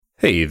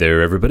Hey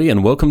there, everybody,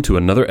 and welcome to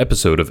another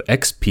episode of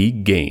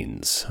XP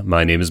Gains.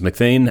 My name is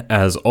McThane,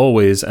 as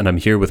always, and I'm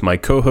here with my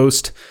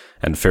co-host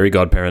and fairy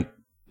godparent,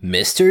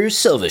 Mr.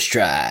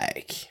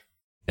 Silverstrike.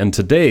 And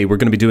today we're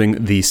going to be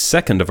doing the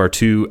second of our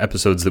two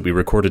episodes that we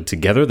recorded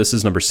together. This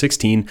is number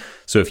 16,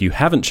 so if you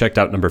haven't checked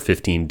out number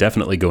 15,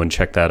 definitely go and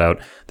check that out.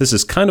 This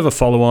is kind of a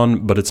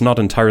follow-on, but it's not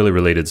entirely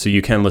related, so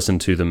you can listen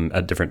to them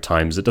at different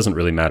times. It doesn't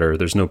really matter.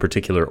 There's no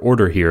particular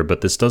order here,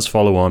 but this does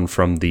follow on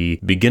from the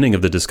beginning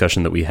of the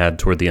discussion that we had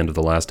toward the end of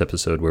the last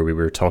episode, where we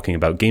were talking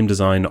about game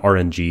design,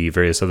 RNG,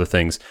 various other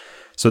things.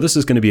 So this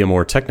is going to be a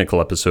more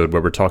technical episode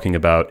where we're talking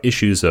about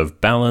issues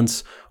of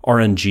balance,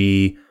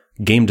 RNG,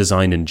 game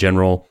design in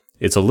general.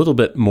 It's a little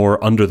bit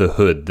more under the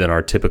hood than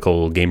our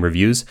typical game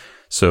reviews,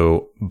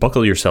 so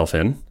buckle yourself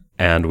in,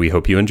 and we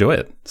hope you enjoy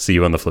it. See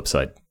you on the flip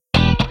side.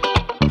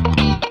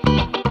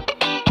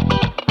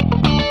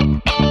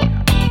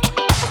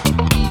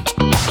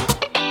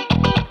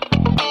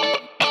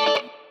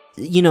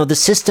 You know, the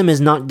system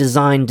is not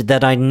designed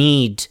that I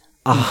need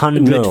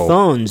 100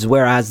 phones,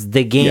 whereas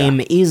the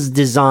game is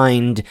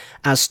designed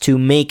as to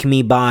make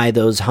me buy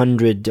those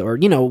 100 or,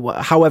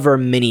 however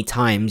many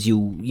times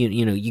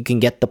you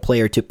can get the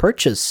player to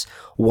purchase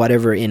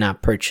whatever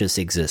in-app purchase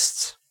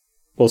exists.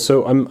 Well,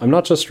 so I'm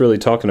not just really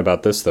talking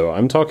about this, though.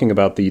 I'm talking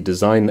about the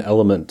design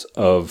element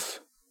of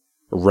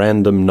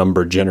random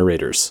number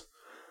generators.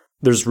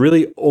 There's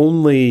really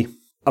only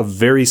a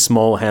very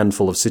small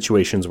handful of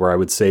situations where I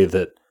would say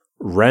that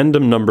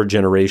random number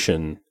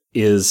generation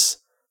is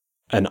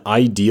an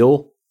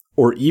ideal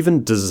or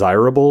even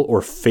desirable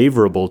or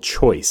favorable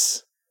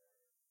choice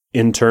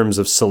in terms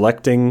of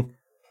selecting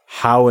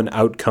how an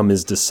outcome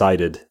is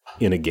decided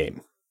in a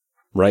game,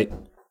 right?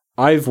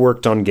 I've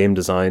worked on game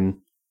design.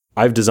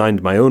 I've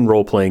designed my own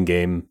role-playing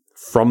game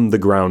from the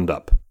ground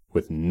up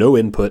with no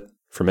input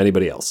from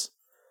anybody else.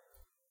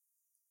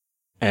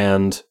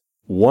 And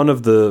one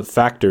of the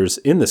factors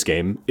in this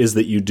game is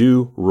that you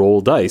do roll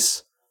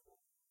dice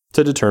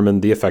to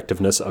determine the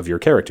effectiveness of your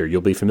character. You'll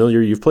be familiar,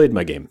 you've played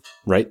my game,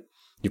 right?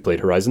 You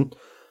played Horizon.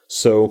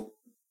 So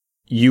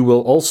you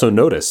will also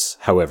notice,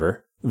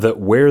 however,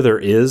 that where there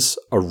is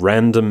a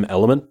random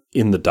element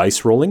in the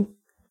dice rolling,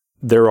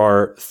 there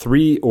are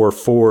 3 or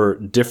 4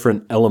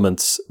 different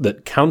elements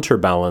that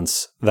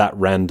counterbalance that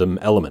random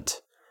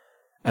element.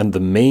 And the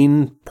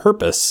main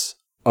purpose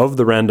of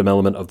the random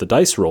element of the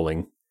dice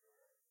rolling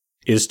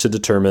is to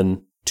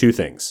determine 2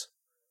 things.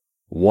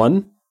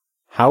 1,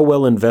 how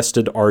well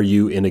invested are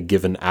you in a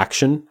given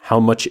action? How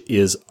much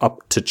is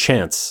up to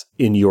chance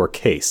in your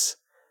case?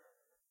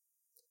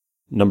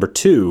 Number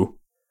 2,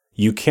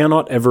 you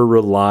cannot ever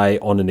rely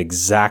on an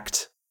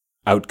exact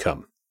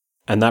outcome,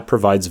 and that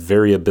provides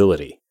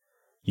variability.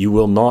 You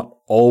will not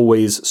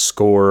always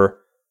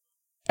score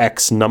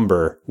X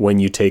number when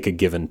you take a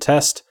given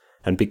test,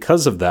 and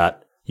because of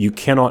that, you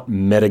cannot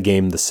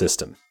metagame the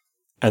system.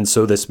 And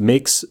so this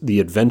makes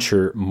the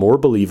adventure more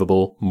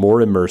believable,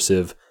 more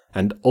immersive,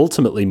 and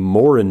ultimately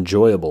more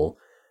enjoyable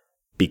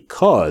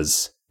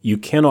because you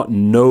cannot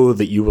know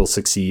that you will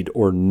succeed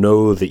or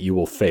know that you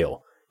will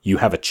fail. You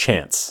have a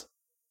chance,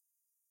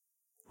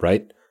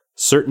 right?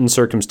 Certain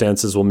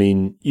circumstances will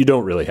mean you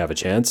don't really have a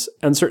chance,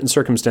 and certain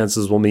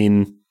circumstances will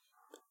mean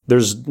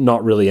there's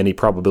not really any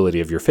probability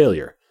of your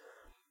failure,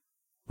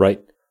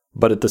 right?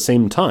 But at the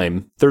same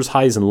time, there's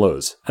highs and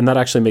lows, and that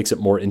actually makes it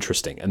more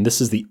interesting. And this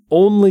is the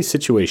only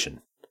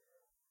situation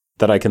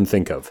that I can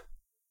think of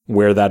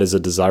where that is a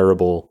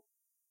desirable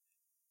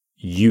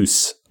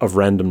use of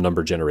random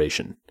number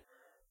generation.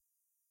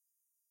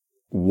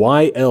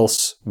 Why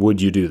else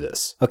would you do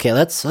this? Okay,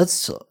 let's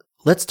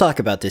talk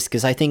about this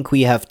because I think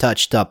we have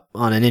touched up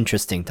on an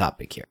interesting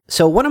topic here.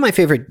 So one of my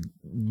favorite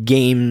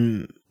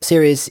game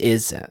series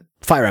is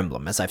Fire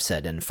Emblem, as I've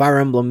said, and Fire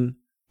Emblem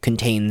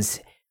contains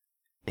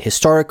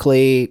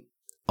historically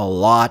a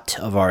lot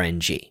of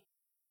RNG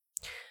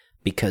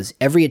because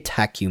every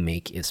attack you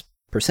make is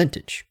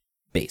percentage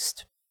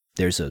based.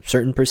 There's a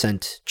certain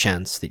percent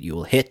chance that you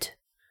will hit,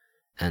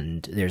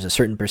 and there's a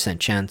certain percent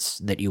chance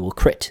that you will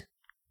crit.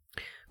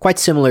 Quite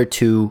similar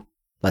to,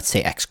 let's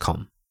say,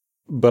 XCOM.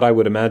 But I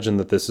would imagine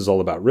that this is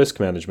all about risk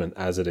management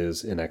as it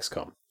is in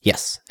XCOM.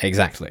 Yes,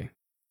 exactly.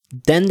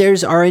 Then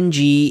there's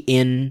RNG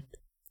in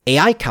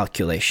AI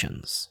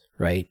calculations,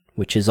 right?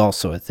 Which is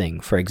also a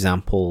thing. For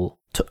example,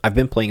 I've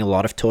been playing a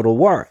lot of Total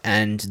War,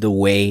 and the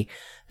way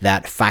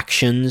that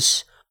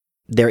factions,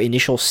 their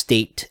initial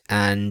state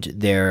and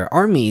their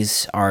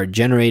armies are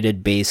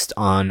generated based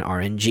on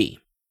RNG.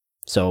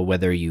 So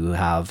whether you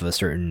have a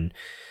certain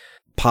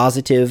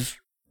positive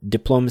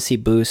diplomacy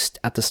boost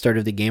at the start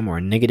of the game or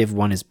a negative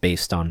one is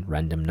based on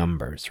random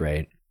numbers,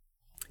 right?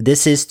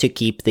 This is to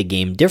keep the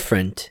game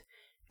different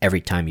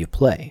every time you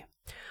play.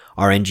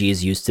 RNG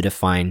is used to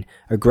define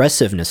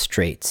aggressiveness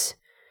traits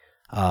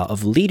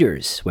of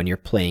leaders when you're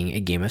playing a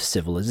game of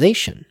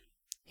Civilization.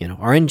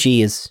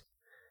 RNG is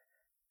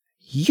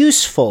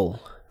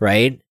useful,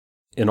 right?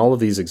 In all of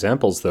these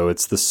examples, though,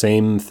 it's the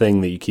same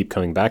thing that you keep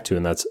coming back to,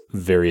 and that's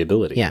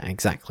variability. Yeah,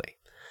 exactly.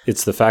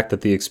 It's the fact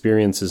that the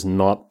experience is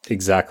not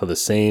exactly the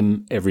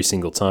same every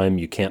single time.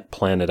 You can't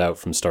plan it out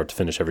from start to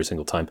finish every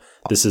single time.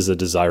 This is a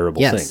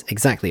desirable thing. Yes,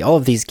 exactly. All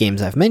of these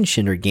games I've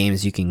mentioned are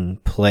games you can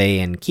play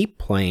and keep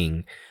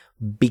playing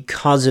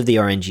because of the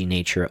RNG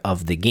nature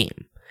of the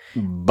game.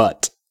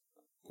 But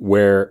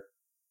where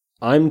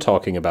I'm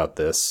talking about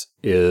this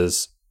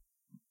is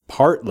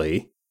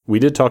partly, we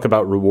did talk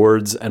about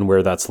rewards and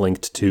where that's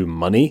linked to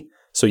money.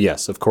 So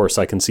yes, of course,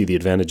 I can see the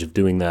advantage of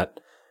doing that.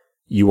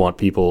 You want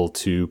people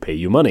to pay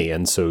you money,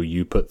 and so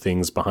you put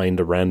things behind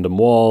a random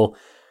wall,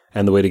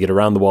 and the way to get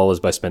around the wall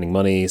is by spending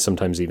money.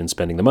 Sometimes even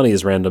spending the money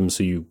is random,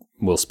 so you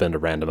will spend a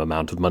random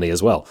amount of money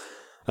as well.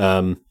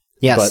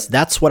 Yes,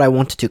 that's what I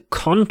wanted to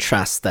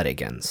contrast that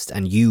against,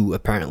 and you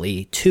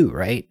apparently too,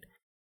 right?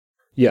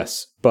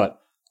 Yes, but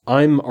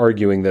I'm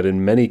arguing that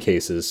in many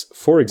cases,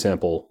 for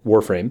example,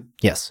 Warframe,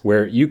 yes,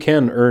 where you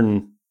can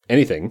earn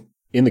anything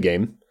in the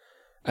game,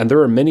 and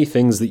there are many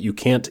things that you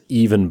can't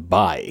even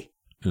buy.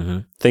 Mm-hmm.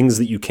 Things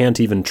that you can't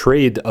even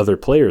trade other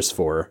players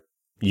for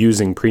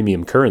using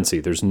premium currency.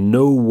 There's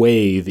no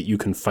way that you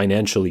can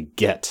financially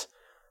get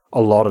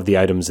a lot of the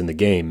items in the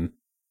game,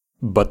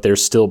 but they're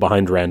still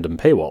behind random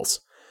paywalls.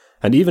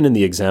 And even in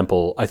the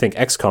example, I think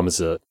XCOM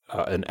is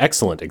an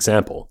excellent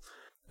example,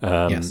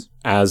 yes.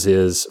 As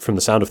is, from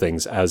the sound of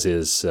things, as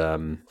is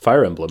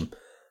Fire Emblem.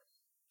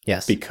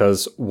 Yes.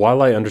 Because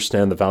while I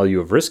understand the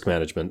value of risk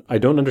management, I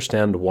don't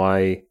understand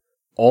why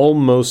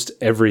almost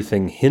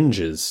everything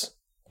hinges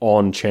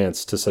on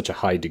chance to such a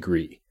high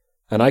degree.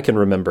 And I can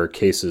remember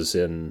cases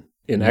in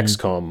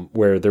XCOM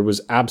where there was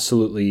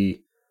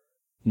absolutely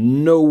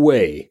no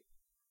way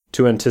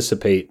to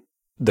anticipate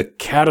the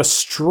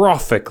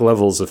catastrophic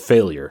levels of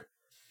failure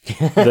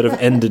that have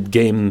ended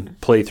game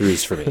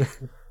playthroughs for me.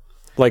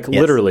 Like,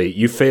 yes. Literally,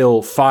 you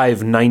fail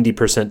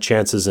 90%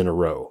 chances in a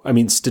row. I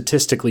mean,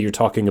 statistically, you're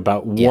talking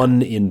about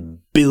 1 in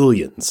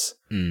billions.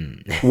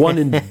 1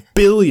 in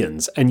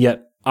billions. And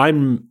yet,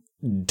 I'm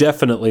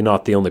definitely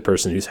not the only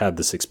person who's had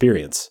this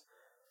experience.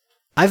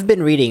 I've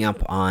been reading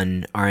up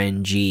on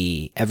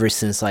RNG ever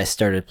since I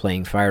started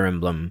playing Fire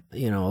Emblem, a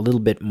little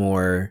bit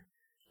more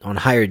on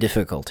higher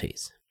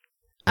difficulties.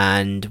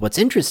 And what's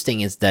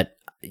interesting is that,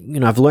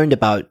 I've learned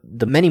about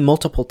the many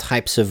multiple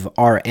types of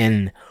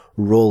RN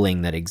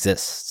rolling that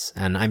exists.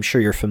 And I'm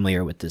sure you're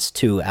familiar with this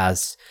too,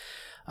 as,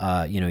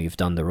 you've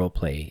done the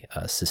roleplay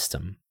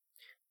system.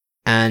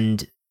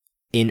 And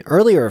in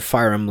earlier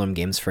Fire Emblem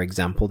games, for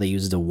example, they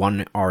used the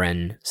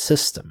 1RN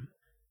system,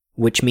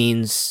 which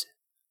means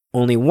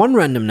only one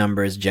random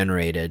number is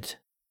generated,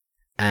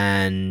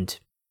 and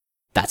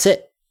that's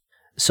it.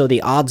 So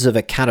the odds of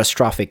a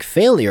catastrophic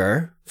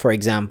failure, for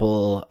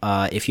example,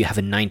 if you have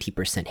a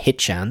 90% hit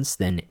chance,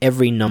 then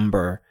every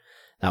number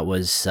that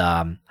was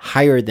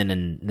higher than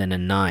a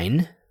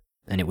 9,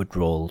 and it would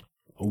roll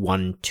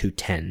 1 to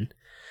 10,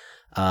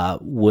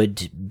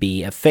 would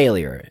be a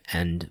failure,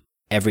 and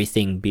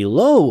everything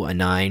below a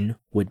 9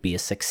 would be a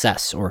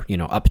success, or,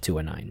 up to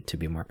a 9, to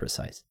be more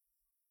precise.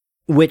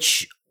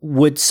 Which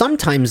would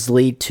sometimes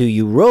lead to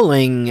you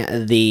rolling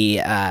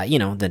the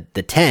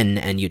 10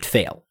 and you'd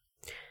fail.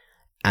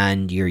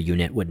 And your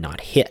unit would not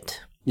hit.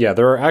 Yeah,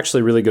 there are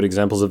actually really good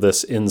examples of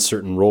this in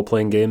certain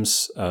role-playing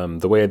games.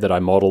 The way that I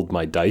modeled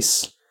my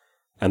dice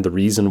and the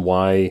reason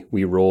why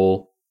we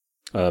roll,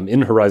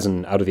 in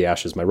Horizon Out of the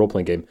Ashes, my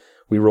role-playing game,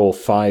 we roll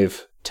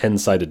 5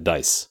 10-sided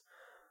dice.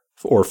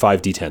 Or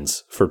 5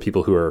 d10s for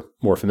people who are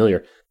more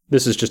familiar.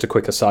 This is just a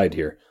quick aside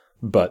here,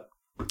 but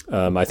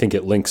I think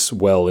it links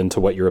well into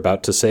what you're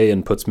about to say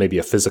and puts maybe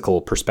a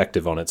physical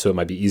perspective on it, so it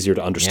might be easier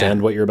to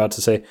understand what you're about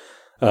to say.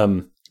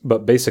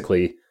 But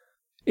basically,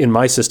 in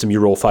my system, you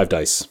roll 5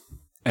 dice,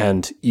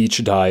 and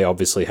each die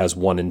obviously has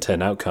 1 in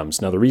 10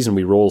 outcomes. Now, the reason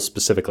we roll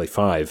specifically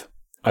 5,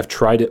 I've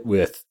tried it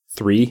with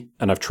 3,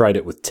 and I've tried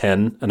it with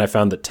 10, and I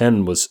found that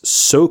 10 was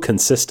so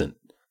consistent,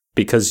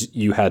 because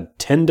you had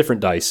 10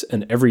 different dice,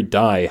 and every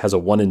die has a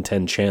 1 in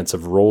 10 chance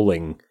of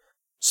rolling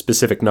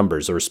specific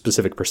numbers or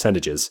specific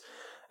percentages.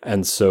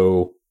 And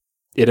so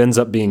it ends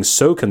up being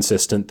so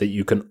consistent that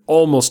you can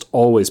almost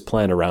always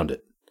plan around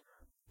it,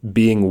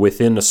 being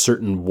within a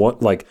certain one,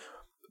 like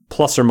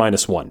plus or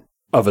minus 1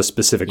 of a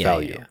specific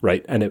value,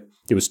 right? And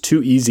it was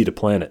too easy to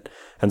plan it.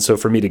 And so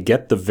for me to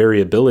get the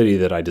variability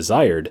that I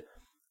desired,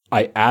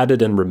 I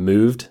added and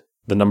removed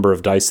the number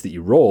of dice that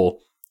you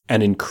roll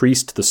and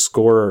increased the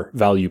score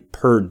value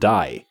per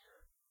die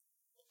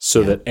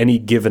so that any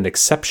given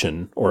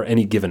exception or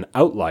any given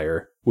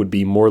outlier would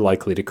be more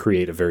likely to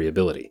create a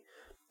variability.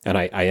 And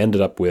I ended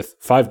up with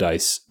 5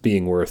 dice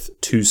being worth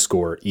 2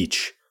 score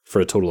each for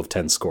a total of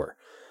 10 score.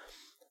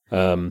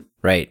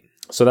 Right.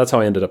 So that's how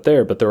I ended up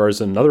there. But there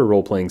is another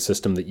role-playing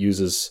system that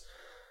uses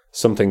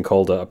something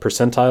called a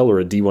percentile or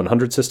a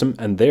D100 system.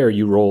 And there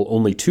you roll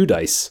only 2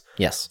 dice.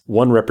 Yes.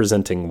 One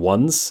representing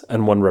 1s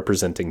and one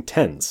representing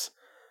 10s.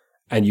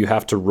 And you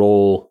have to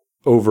roll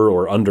over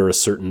or under a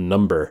certain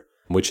number,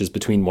 which is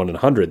between 1 and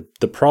 100.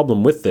 The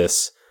problem with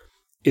this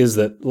is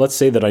that, let's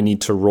say that I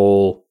need to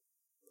roll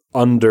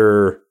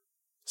under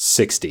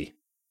 60,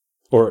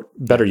 or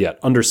better yet,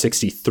 under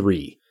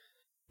 63.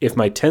 if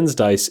my tens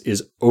dice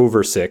is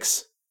over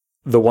 6,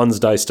 the ones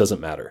dice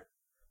doesn't matter.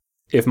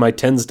 If my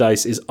tens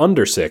dice is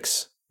under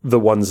 6, the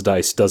ones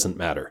dice doesn't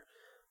matter.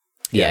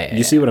 Yeah.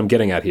 You see what I'm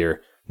getting at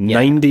here?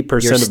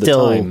 90% of the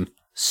time,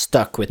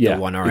 stuck with the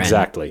 1 RN.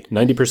 Exactly.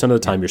 90% of the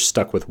time, you're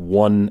stuck with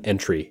one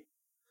entry,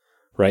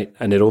 right?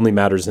 And it only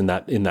matters in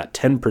that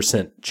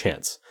 10%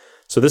 chance.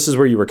 So this is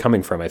where you were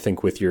coming from, I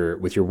think, with your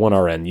 1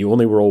 RN. You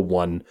only roll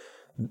 1,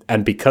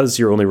 and because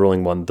you're only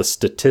rolling 1, the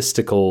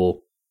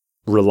statistical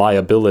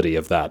reliability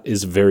of that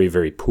is very,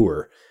 very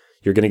poor.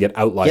 You're going to get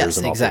outliers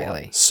an awful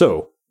lot.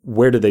 So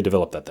where did they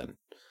develop that then?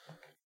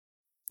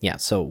 Yeah,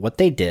 so what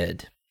they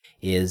did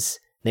is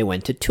they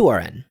went to 2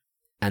 RN,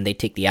 and they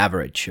take the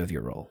average of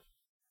your roll.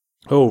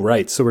 Oh,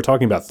 right. So we're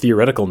talking about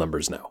theoretical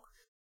numbers now.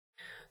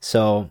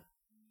 So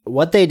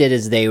what they did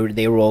is they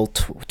roll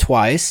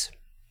twice,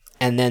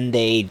 and then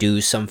they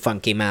do some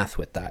funky math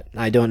with that.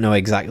 I don't know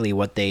exactly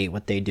what they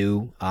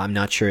do. I'm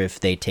not sure if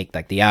they take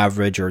like the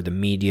average or the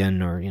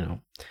median or,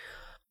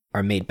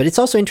 are made. But it's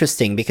also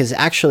interesting because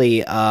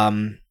actually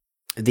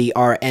the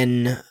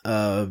RN,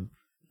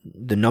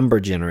 the number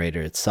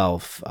generator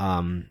itself,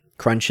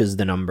 crunches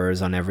the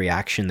numbers on every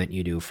action that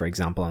you do. For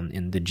example,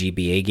 in the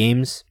GBA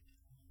games,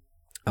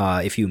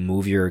 if you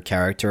move your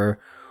character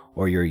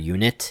or your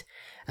unit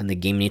and the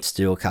game needs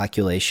to do a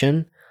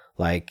calculation,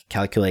 like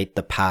calculate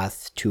the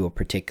path to a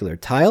particular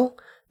tile,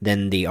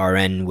 then the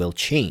RN will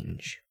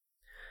change.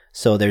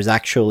 So there's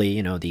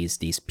actually,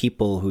 these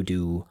people who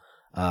do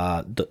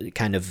the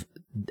kind of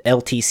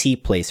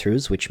LTC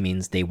playthroughs, which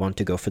means they want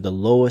to go for the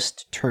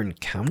lowest turn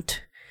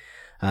count.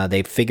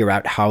 They figure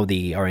out how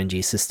the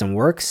RNG system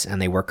works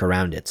and they work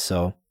around it.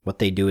 So what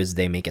they do is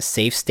they make a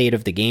safe state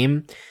of the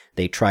game.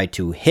 They try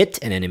to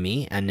hit an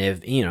enemy, and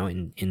if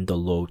in the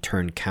low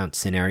turn count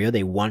scenario,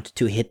 they want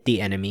to hit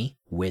the enemy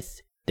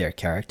with their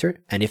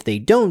character. And if they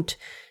don't,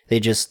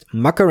 they just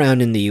muck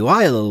around in the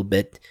UI a little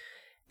bit,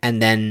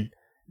 and then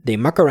they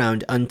muck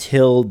around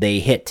until they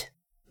hit.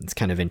 It's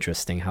kind of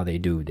interesting how they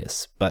do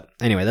this. But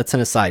anyway, that's an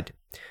aside.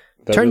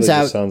 That Turns really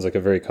out just sounds like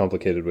a very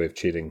complicated way of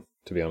cheating,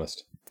 to be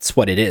honest. It's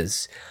what it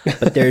is.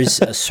 But there's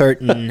a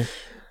certain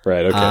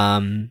right,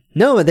 okay.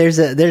 No, there's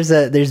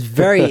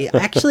very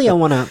actually I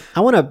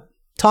wanna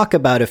talk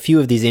about a few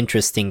of these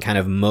interesting kind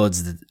of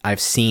modes that I've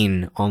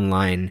seen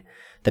online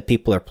that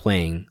people are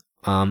playing.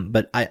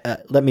 But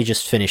let me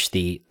just finish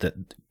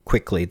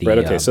quickly the right.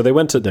 Okay, so they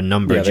went to the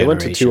number. Yeah, they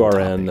went to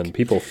 2RN, and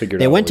people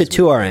figured. They out went to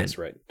 2RN, things,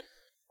 right?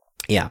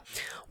 Yeah.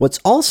 What's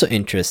also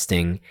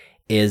interesting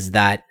is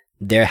that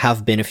there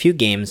have been a few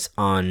games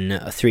on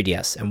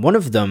 3DS, and one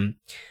of them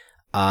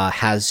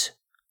has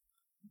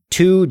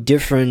 2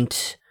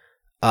 different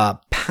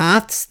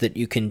paths that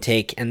you can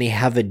take, and they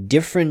have a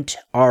different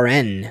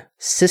RN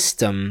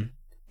system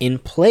in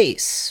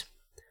place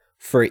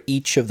for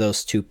each of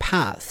those 2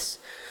 paths.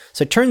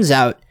 So it turns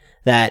out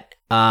that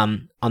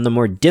on the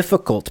more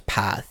difficult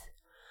path,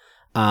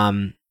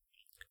 the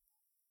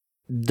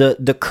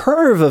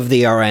curve of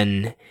the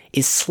RN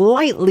is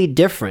slightly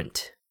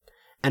different,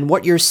 and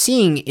what you're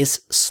seeing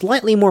is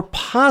slightly more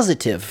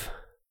positive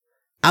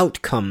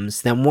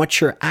outcomes than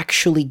what you're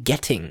actually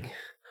getting.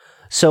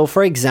 So,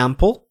 for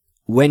example,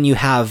 when you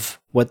have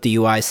what the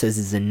UI says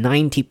is a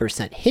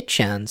 90% hit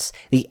chance,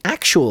 the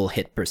actual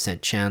hit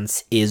percent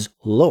chance is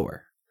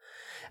lower.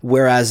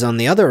 Whereas on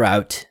the other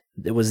route,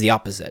 it was the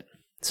opposite.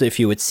 So if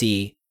you would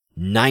see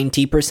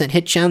 90%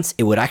 hit chance,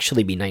 it would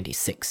actually be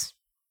 96.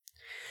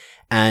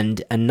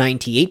 And a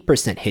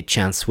 98% hit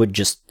chance would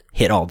just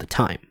hit all the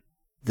time.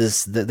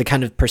 The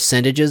kind of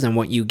percentages and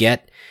what you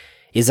get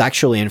is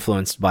actually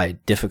influenced by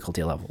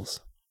difficulty levels.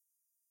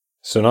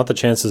 So not the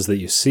chances that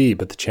you see,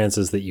 but the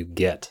chances that you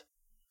get.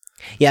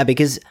 Yeah,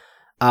 because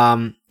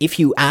if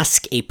you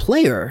ask a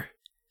player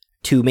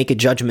to make a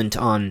judgment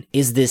on,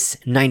 is this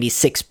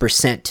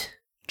 96%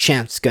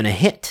 chance going to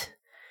hit?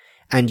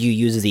 And you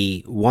use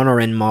the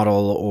 1RN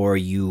model, or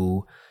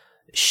you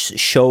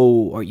show,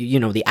 or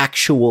the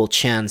actual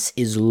chance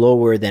is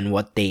lower than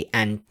what they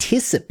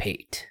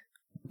anticipate,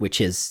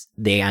 which is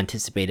they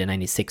anticipate a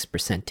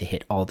 96% to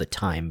hit all the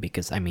time,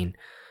 because,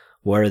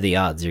 what are the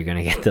odds you're going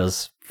to get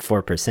those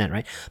 4%,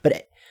 right?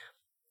 But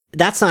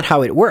that's not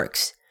how it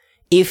works.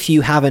 If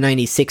you have a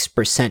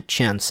 96%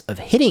 chance of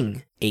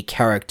hitting a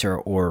character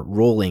or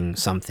rolling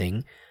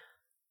something,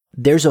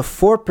 there's a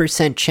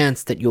 4%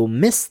 chance that you'll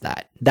miss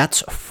that.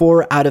 That's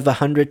 4 out of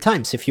 100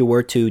 times. If you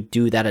were to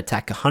do that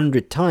attack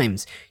 100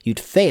 times, you'd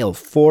fail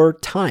 4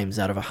 times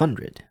out of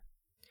 100.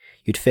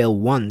 You'd fail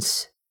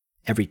once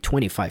every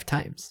 25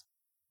 times.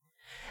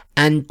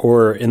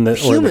 Or in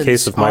the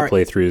case of my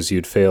playthroughs,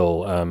 you'd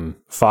fail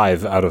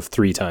 5 out of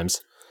 3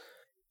 times.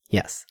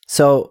 Yes.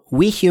 So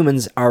we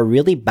humans are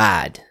really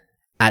bad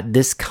at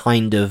this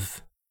kind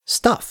of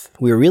stuff.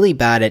 We're really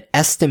bad at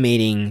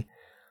estimating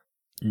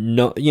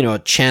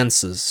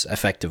chances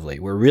effectively.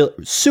 We're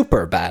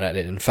super bad at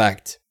it, in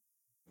fact.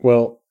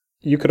 Well,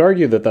 you could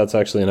argue that that's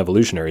actually an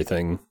evolutionary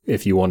thing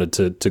if you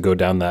wanted to go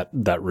down that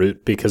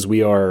route, because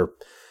we're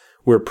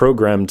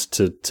programmed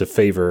to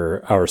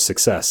favor our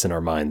success in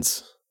our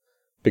minds.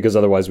 Because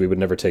otherwise we would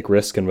never take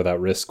risk, and without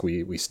risk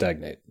we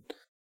stagnate.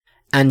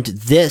 And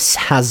this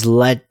has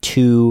led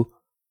to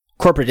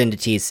corporate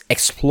entities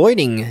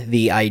exploiting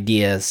the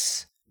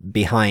ideas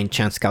behind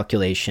chance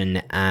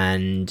calculation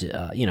and,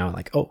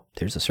 like, oh,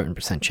 there's a certain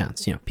percent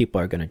chance, people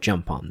are going to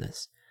jump on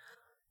this.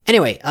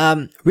 Anyway,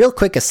 real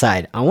quick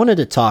aside, I wanted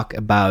to talk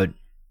about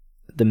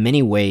the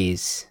many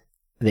ways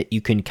that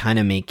you can kind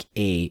of make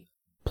a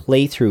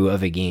playthrough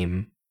of a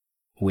game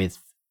with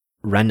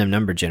random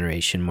number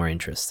generation more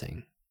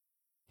interesting.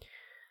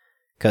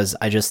 Because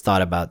I just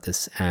thought about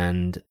this,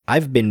 and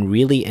I've been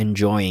really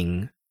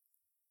enjoying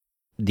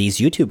these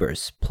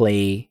YouTubers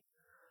play,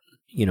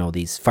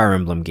 these Fire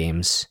Emblem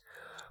games,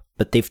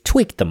 but they've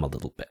tweaked them a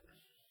little bit.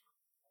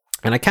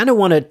 And I kind of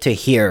wanted to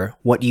hear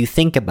what you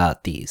think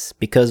about these,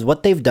 because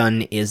what they've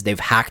done is they've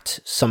hacked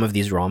some of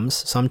these ROMs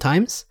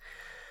sometimes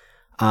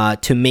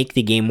to make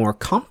the game more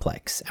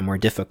complex and more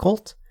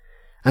difficult.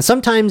 And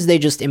sometimes they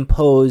just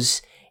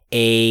impose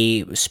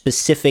a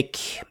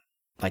specific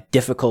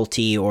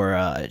difficulty or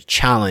a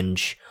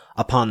challenge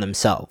upon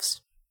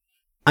themselves.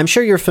 I'm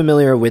sure you're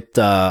familiar with,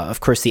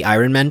 of course, the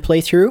Iron Man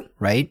playthrough,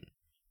 right?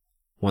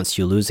 Once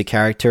you lose a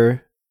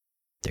character,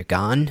 they're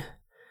gone.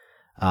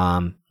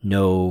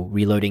 No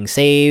reloading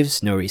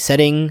saves, no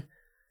resetting.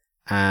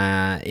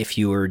 If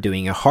you were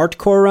doing a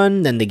hardcore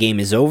run, then the game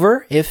is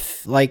over.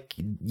 If,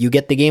 you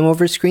get the game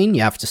over screen,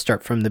 you have to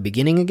start from the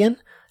beginning again.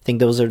 I think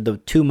those are the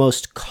two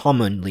most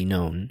commonly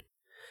known.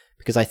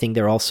 Because I think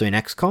they're also in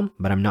XCOM,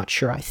 but I'm not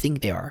sure. I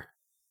think they are,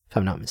 if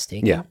I'm not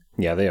mistaken.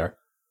 Yeah, they are.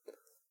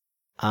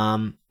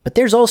 But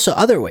there's also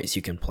other ways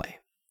you can play,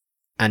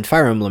 and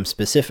Fire Emblem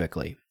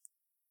specifically.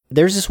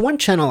 There's this one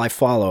channel I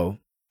follow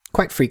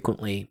quite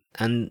frequently,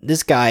 and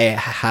this guy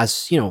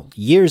has,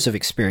 years of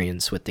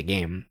experience with the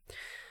game,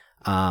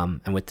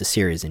 and with the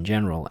series in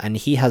general, and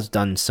he has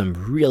done some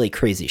really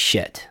crazy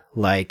shit.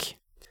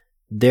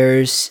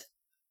 There's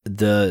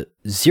the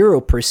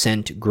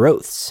 0%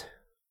 growths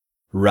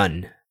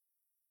run,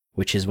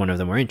 which is one of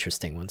the more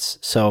interesting ones.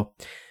 So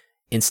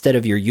instead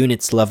of your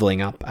units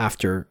leveling up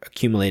after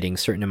accumulating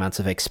certain amounts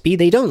of XP,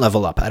 they don't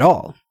level up at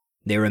all.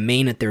 They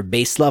remain at their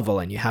base level,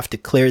 and you have to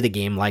clear the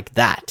game like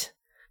that.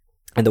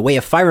 And the way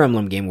a Fire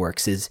Emblem game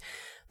works is,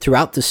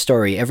 throughout the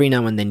story, every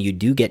now and then you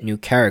do get new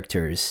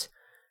characters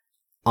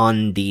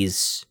on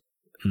these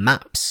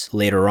maps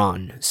later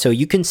on. So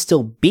you can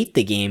still beat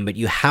the game, but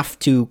you have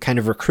to kind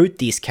of recruit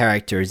these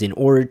characters in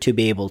order to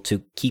be able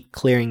to keep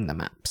clearing the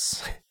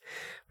maps.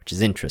 Which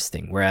is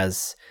interesting.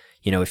 Whereas,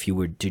 if you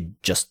were to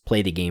just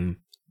play the game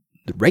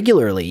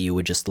regularly, you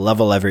would just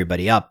level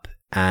everybody up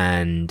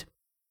and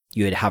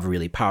you would have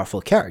really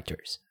powerful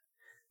characters.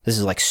 This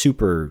is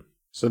super...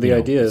 So the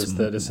idea is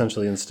that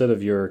essentially instead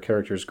of your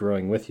characters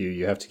growing with you,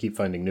 you have to keep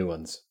finding new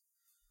ones.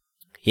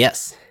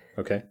 Yes.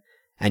 Okay.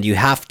 And you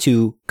have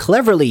to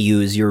cleverly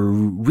use your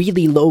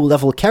really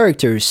low-level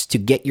characters to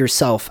get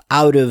yourself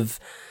out of,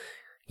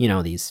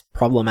 these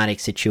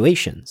problematic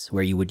situations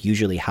where you would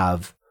usually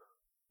have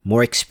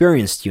more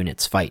experienced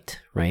units fight,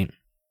 right?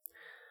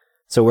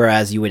 So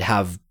whereas you would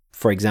have,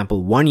 for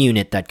example, one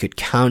unit that could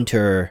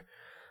counter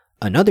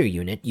another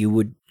unit, you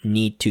would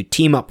need to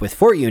team up with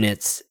 4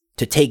 units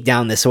to take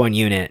down this one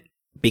unit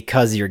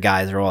because your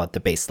guys are all at the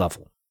base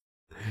level.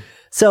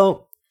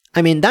 So,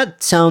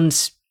 that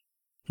sounds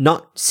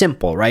not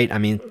simple, right?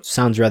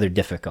 Sounds rather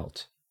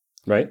difficult.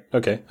 Right?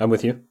 Okay, I'm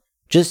with you.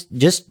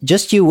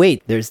 Just you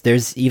wait.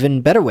 There's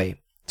even better way.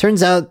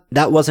 Turns out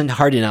that wasn't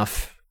hard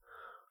enough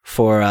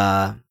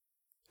for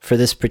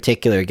this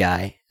particular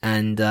guy.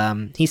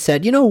 And he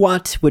said, you know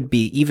what would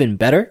be even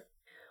better?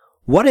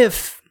 What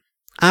if,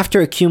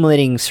 after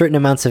accumulating certain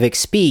amounts of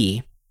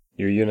XP,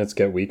 your units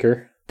get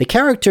weaker? The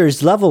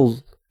character's level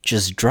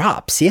just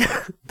drops,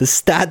 yeah? The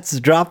stats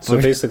drop so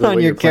basically on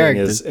what your you're playing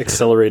character. is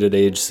Accelerated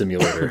Age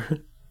Simulator.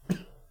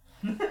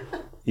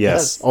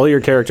 Yes, all your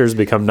characters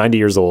become 90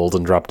 years old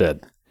and drop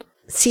dead.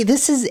 See,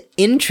 this is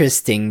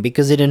interesting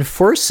because it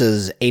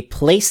enforces a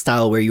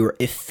playstyle where you're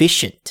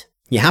efficient.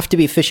 You have to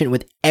be efficient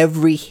with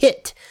every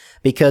hit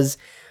because,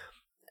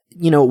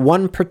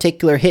 one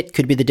particular hit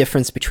could be the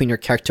difference between your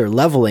character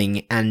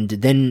leveling and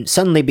then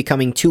suddenly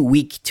becoming too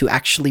weak to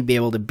actually be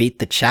able to beat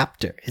the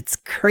chapter. It's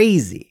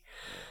crazy.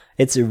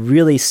 It's a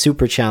really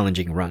super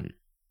challenging run.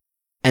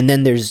 And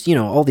then there's,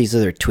 all these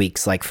other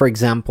tweaks. Like, for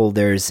example,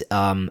 there's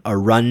a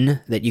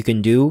run that you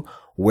can do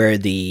where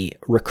the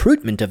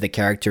recruitment of the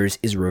characters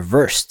is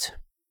reversed.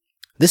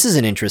 This is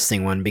an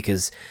interesting one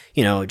because,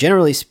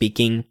 generally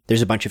speaking,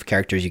 there's a bunch of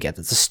characters you get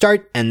at the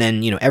start, and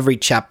then, every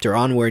chapter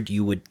onward,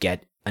 you would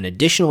get an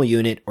additional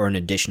unit or an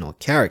additional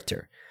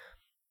character.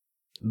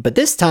 But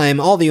this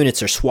time, all the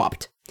units are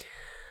swapped.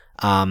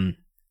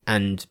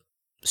 And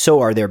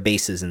so are their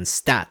bases and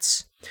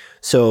stats.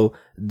 So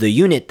the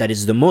unit that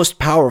is the most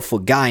powerful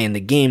guy in the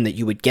game that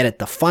you would get at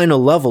the final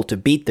level to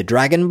beat the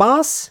dragon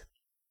boss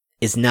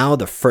is now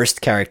the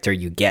first character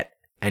you get,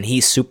 and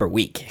he's super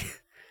weak.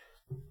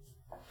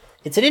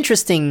 It's an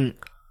interesting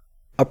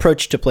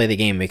approach to play the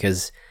game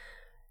because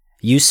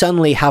you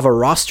suddenly have a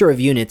roster of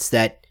units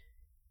that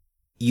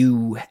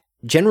you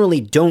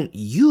generally don't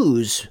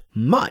use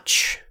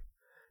much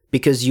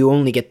because you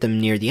only get them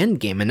near the end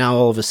game, and now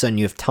all of a sudden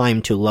you have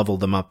time to level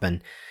them up,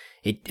 and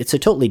it's a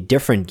totally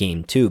different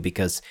game too,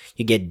 because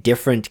you get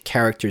different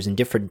characters and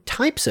different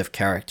types of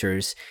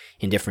characters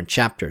in different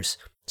chapters.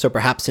 So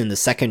perhaps in the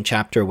second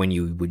chapter, when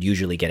you would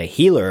usually get a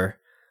healer,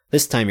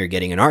 this time you're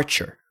getting an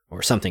archer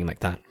or something like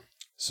that.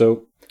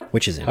 So,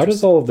 which is how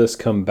does all of this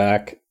come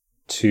back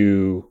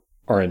to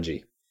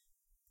RNG?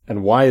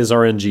 And why is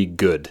RNG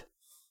good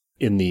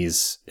in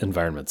these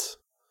environments?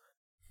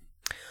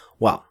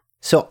 Well,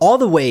 so all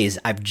the ways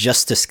I've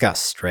just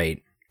discussed,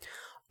 right,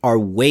 are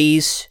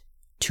ways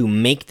to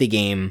make the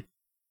game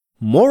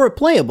more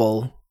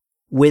replayable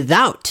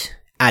without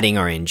adding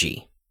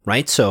RNG,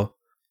 right? So,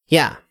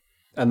 yeah.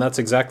 And that's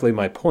exactly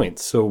my point.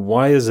 So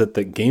why is it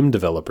that game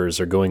developers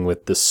are going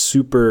with the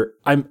super...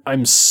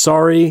 I'm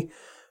sorry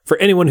for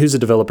anyone who's a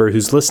developer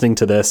who's listening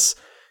to this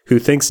who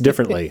thinks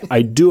differently.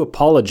 I do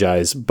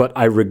apologize, but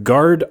I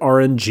regard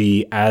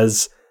RNG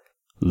as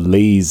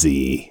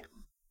lazy.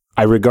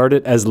 I regard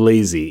it as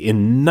lazy.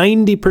 In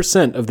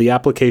 90% of the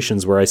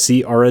applications where I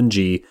see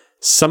RNG,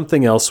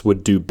 something else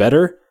would do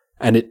better.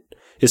 And it,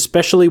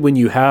 especially when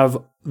you have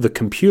the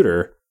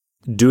computer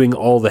doing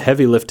all the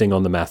heavy lifting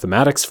on the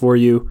mathematics for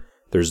you,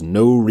 there's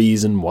no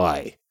reason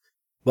why.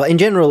 Well, in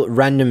general,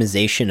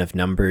 randomization of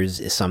numbers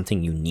is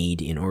something you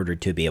need in order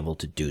to be able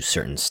to do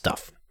certain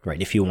stuff,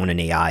 right? If you want an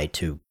AI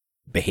to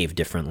behave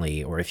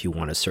differently, or if you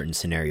want a certain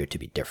scenario to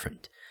be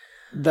different.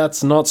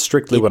 That's not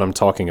strictly what I'm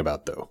talking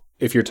about, though.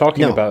 If you're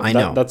talking about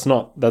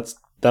that,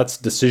 that's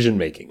decision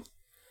making.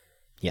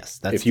 Yes,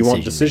 that's if you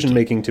want decision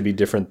making to be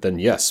different, then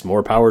yes,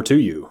 more power to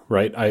you,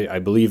 right? I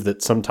believe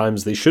that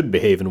sometimes they should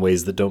behave in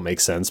ways that don't make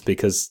sense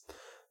because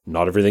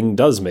not everything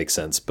does make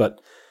sense. But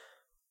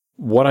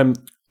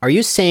are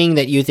you saying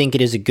that you think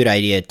it is a good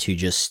idea to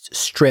just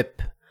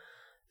strip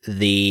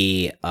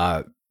the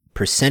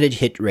percentage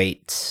hit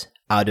rates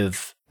out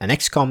of an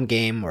XCOM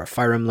game or a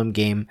Fire Emblem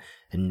game?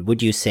 And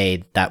would you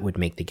say that would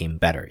make the game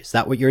better? Is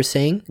that what you're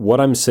saying? What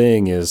I'm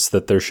saying is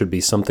that there should be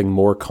something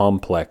more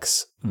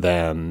complex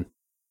than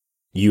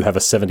you have a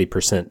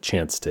 70%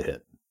 chance to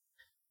hit.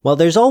 Well,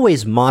 there's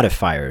always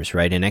modifiers,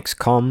 right? In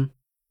XCOM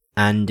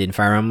and in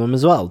Fire Emblem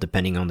as well,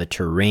 depending on the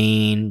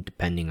terrain,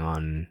 depending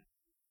on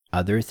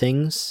other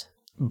things.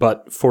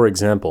 But, for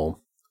example,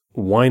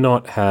 why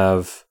not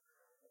have,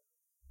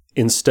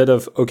 instead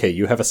of, okay,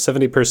 you have a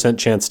 70%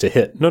 chance to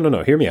hit.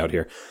 No, hear me out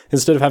here.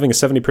 Instead of having a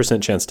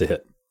 70% chance to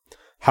hit,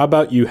 how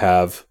about you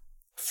have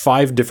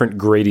 5 different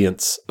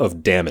gradients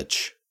of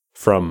damage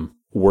from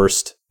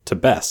worst to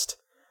best?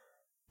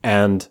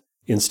 And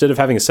instead of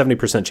having a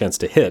 70% chance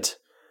to hit,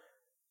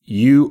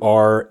 you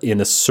are in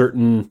a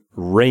certain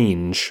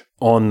range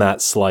on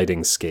that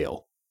sliding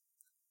scale.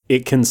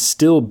 It can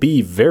still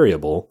be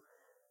variable,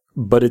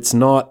 but it's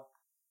not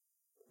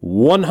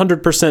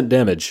 100%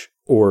 damage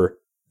or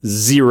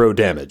 0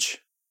 damage.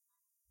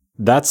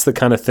 That's the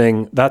kind of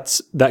thing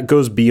that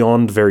goes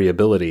beyond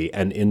variability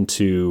and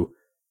into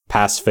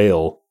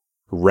pass-fail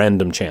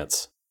random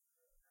chance.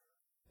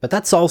 But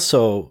that's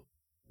also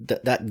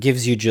that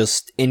gives you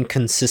just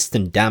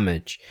inconsistent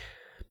damage,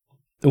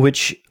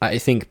 which I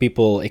think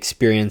people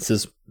experience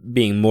as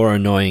being more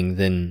annoying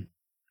than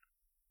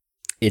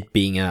it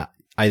being a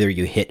either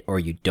you hit or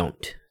you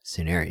don't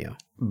scenario.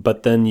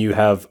 But then you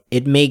have...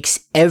 It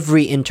makes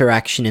every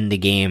interaction in the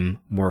game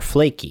more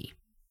flaky.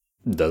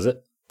 Does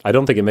it? I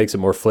don't think it makes it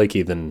more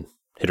flaky than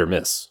hit or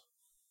miss.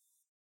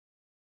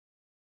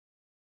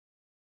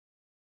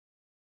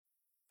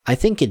 I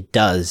think it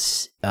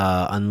does,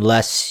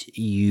 unless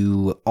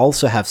you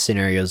also have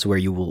scenarios where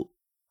you will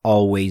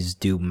always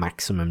do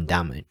maximum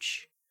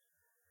damage.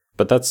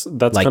 But that's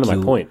like kind of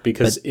my point,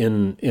 because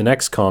in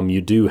XCOM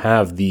you do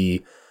have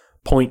the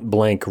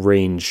point-blank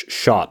range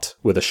shot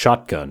with a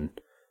shotgun,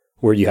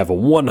 where you have a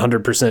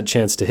 100%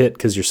 chance to hit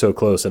because you're so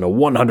close, and a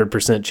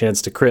 100%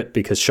 chance to crit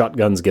because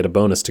shotguns get a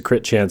bonus to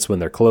crit chance when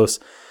they're close,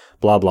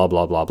 blah, blah,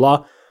 blah, blah,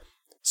 blah.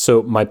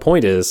 So my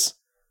point is,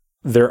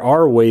 there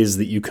are ways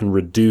that you can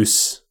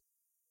reduce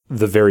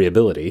the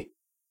variability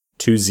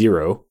to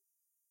 0.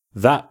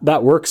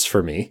 That works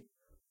for me.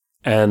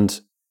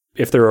 And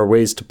if there are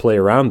ways to play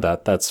around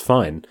that, that's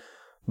fine.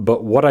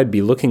 But what I'd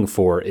be looking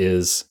for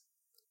is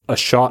a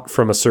shot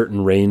from a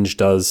certain range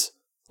does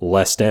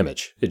less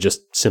damage. It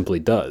just simply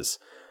does.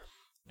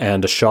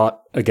 And a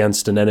shot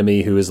against an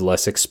enemy who is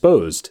less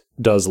exposed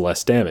does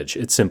less damage.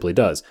 It simply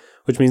does.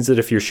 Which means that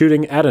if you're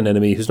shooting at an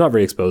enemy who's not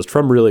very exposed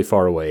from really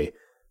far away,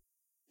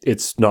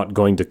 it's not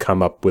going to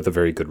come up with a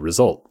very good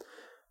result.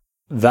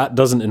 That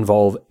doesn't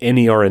involve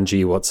any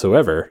RNG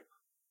whatsoever,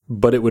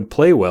 but it would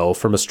play well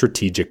from a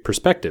strategic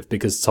perspective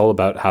because it's all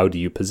about how do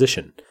you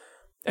position.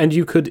 And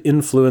you could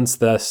influence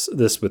this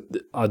with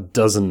a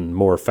dozen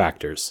more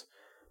factors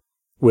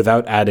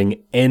without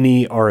adding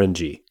any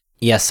RNG.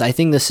 Yes, I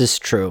think this is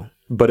true.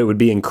 But it would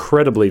be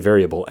incredibly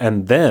variable.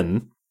 And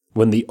then,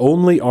 when the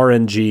only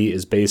RNG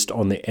is based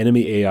on the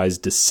enemy AI's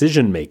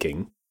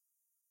decision-making,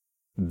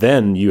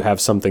 then you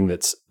have something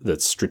that's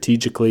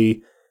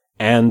strategically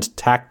and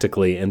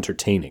tactically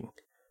entertaining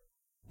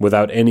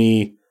without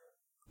any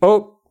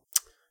oh,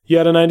 you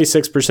had a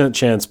 96%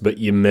 chance, but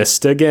you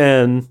missed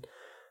again,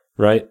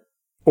 right?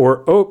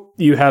 Or, oh,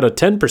 you had a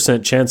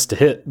 10% chance to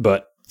hit,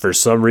 but for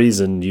some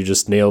reason, you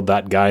just nailed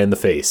that guy in the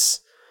face.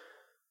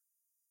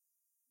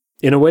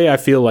 In a way, I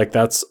feel like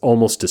that's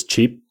almost as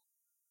cheap,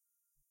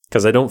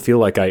 because I don't feel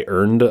like I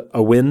earned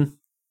a win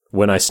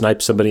when I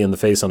sniped somebody in the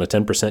face on a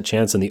 10%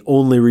 chance, and the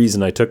only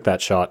reason I took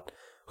that shot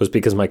was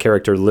because my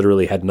character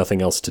literally had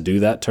nothing else to do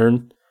that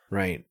turn.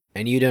 Right.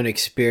 And you don't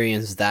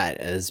experience that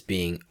as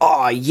being,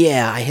 oh,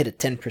 yeah, I hit a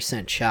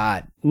 10%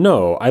 shot.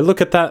 No, I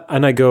look at that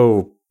and I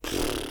go,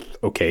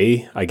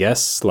 okay, I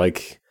guess.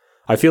 Like,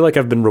 I feel like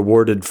I've been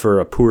rewarded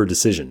for a poor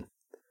decision.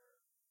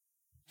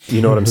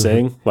 You know what I'm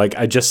saying? Like,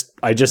 I just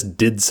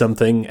did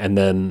something and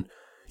then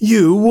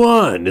you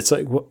won. It's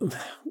like, what?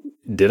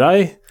 Did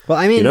I? Well,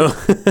 I mean, you know,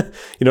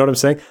 you know what I'm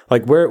saying?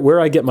 Like,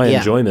 where I get my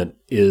enjoyment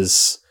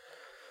is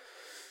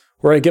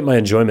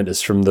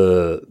from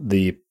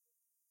the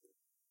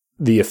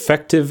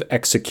effective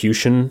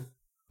execution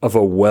of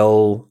a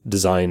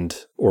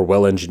well-designed or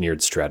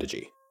well-engineered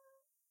strategy.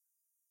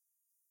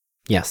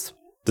 Yes.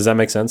 Does that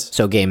make sense?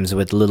 So games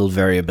with little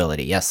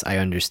variability. Yes, I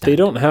understand. They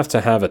don't have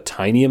to have a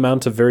tiny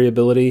amount of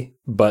variability,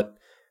 but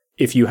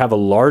if you have a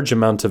large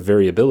amount of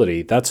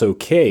variability, that's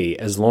okay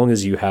as long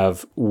as you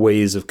have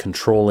ways of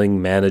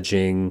controlling,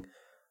 managing,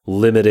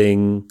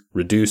 limiting,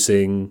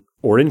 reducing,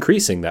 or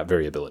increasing that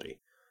variability.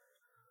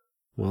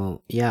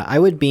 Well, yeah, I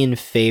would be in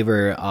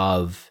favor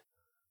of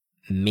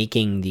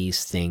making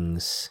these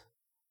things,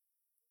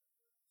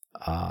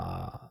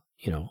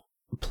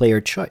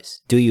 player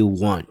choice. Do you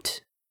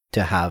want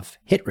to have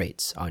hit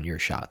rates on your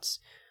shots?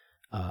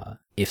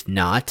 If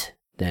not,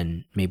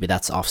 then maybe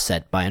that's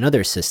offset by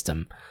another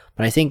system.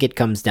 But I think it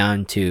comes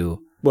down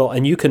to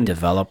and you can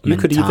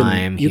development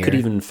time. You could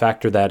even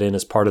factor that in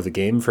as part of the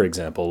game. For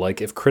example, like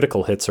if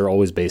critical hits are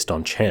always based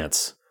on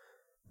chance,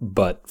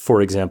 but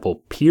for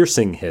example,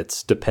 piercing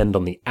hits depend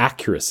on the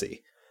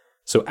accuracy.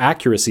 So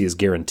accuracy is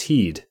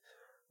guaranteed,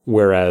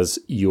 whereas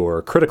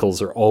your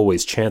criticals are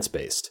always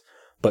chance-based.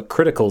 But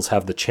criticals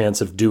have the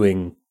chance of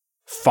doing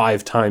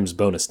 5 times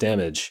bonus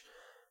damage.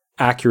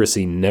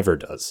 Accuracy never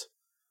does.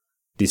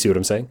 Do you see what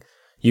I'm saying?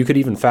 You could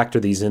even factor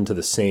these into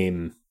the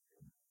same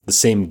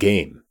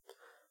game.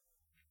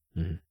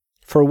 Mm-hmm.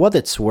 For what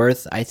it's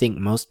worth, I think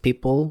most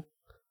people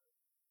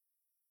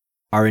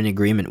are in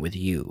agreement with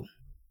you.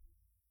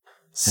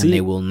 See, and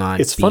they will not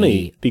it's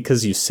funny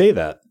because you say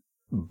that,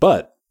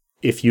 but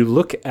if you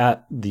look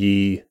at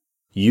the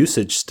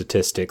usage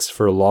statistics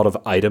for a lot of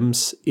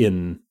items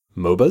in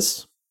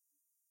MOBAs,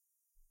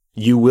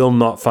 you will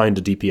not find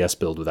a DPS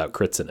build without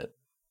crits in it.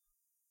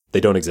 They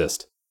don't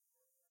exist.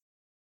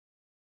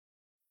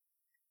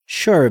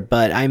 Sure,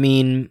 but I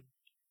mean,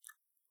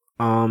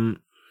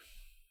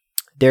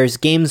 there's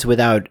games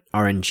without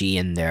RNG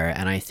in there,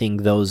 and I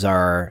think those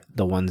are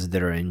the ones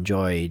that are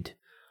enjoyed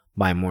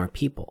by more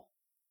people.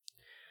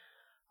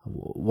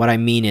 What I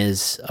mean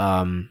is,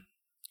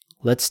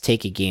 let's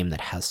take a game that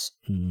has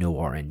no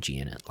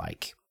RNG in it,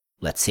 like,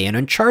 let's say an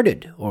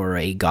Uncharted or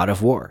a God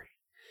of War.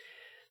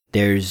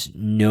 There's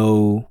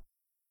no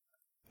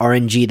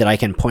RNG that I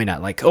can point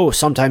at, like, oh,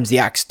 sometimes the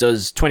axe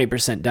does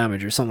 20%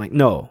 damage or something.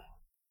 No.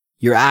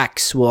 Your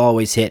axe will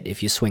always hit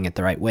if you swing it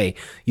the right way.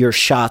 Your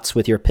shots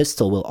with your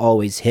pistol will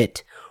always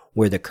hit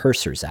where the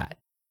cursor's at.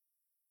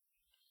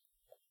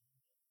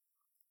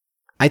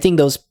 I think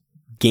those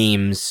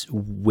games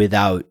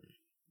without,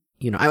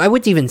 I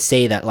wouldn't even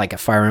say that like a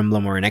Fire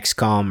Emblem or an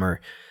XCOM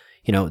or,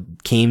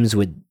 games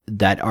with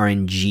that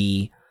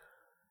RNG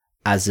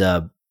as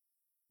a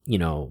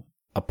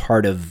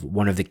part of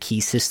one of the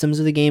key systems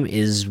of the game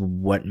is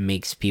what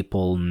makes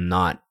people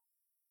not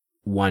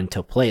want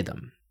to play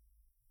them.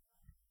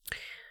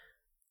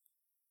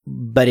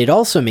 But it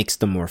also makes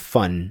them more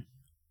fun,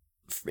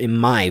 in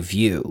my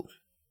view.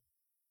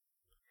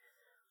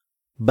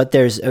 But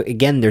there's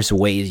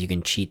ways you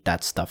can cheat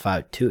that stuff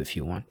out too if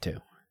you want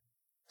to.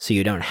 So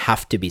you don't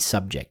have to be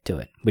subject to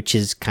it, which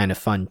is kind of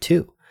fun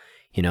too.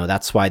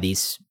 That's why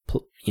these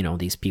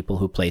people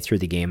who play through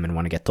the game and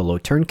want to get the low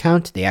turn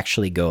count, they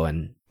actually go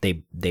and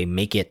they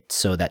make it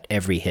so that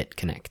every hit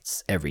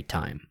connects every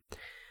time.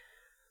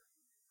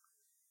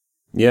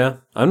 Yeah,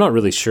 I'm not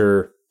really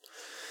sure.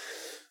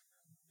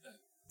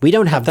 We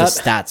don't have the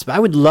stats, but I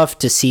would love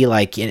to see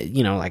like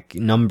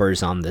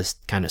numbers on this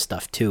kind of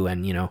stuff too.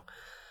 And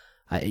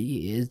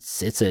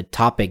it's a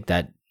topic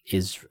that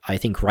is, I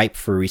think, ripe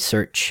for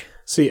research.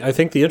 See, I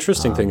think the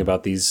interesting thing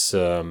about these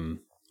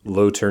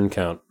low turn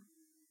count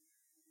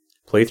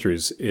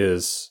playthroughs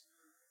is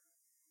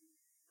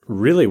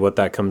really what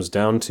that comes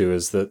down to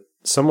is that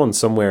someone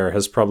somewhere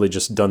has probably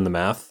just done the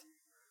math.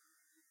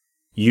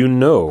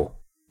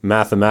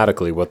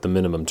 Mathematically what the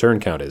minimum turn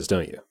count is,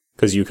 don't you?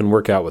 Because you can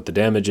work out what the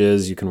damage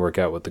is, you can work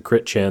out what the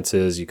crit chance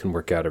is, you can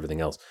work out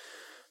everything else.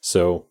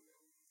 So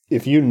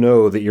if you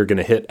know that you're going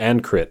to hit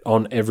and crit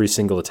on every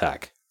single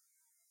attack,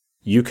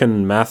 you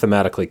can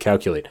mathematically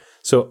calculate.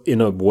 So in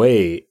a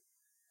way,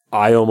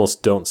 I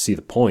almost don't see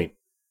the point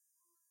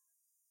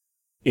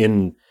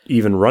in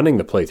even running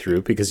the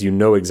playthrough because you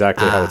know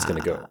exactly how it's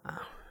going to go.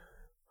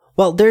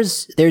 Well,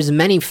 there's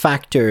many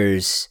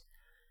factors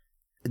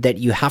that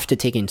you have to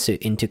take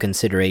into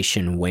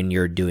consideration when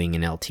you're doing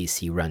an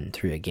LTC run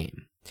through a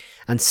game.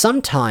 And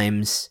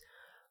sometimes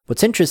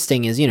what's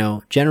interesting is,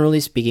 generally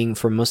speaking,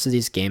 for most of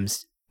these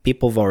games,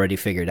 people have already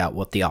figured out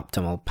what the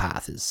optimal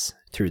path is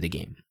through the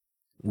game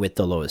with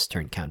the lowest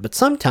turn count. But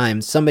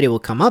sometimes somebody will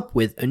come up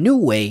with a new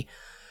way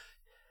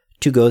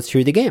to go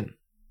through the game.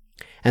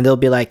 And they'll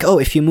be like, oh,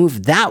 if you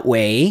move that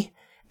way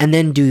and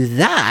then do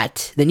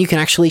that, then you can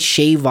actually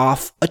shave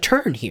off a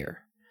turn here.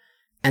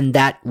 And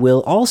that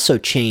will also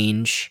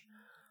change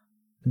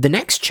the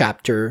next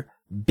chapter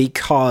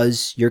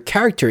because your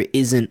character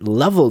isn't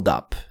leveled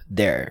up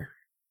there.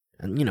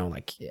 And,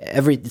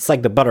 it's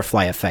like the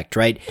butterfly effect,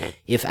 right?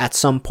 If at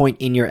some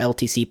point in your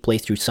LTC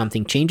playthrough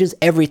something changes,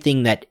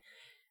 everything that,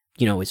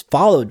 is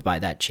followed by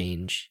that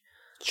change.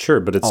 Sure,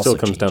 but it still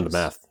comes changes. down to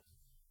math.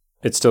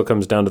 It still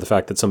comes down to the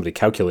fact that somebody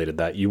calculated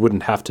that. You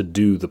wouldn't have to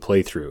do the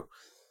playthrough.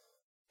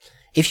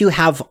 If you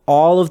have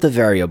all of the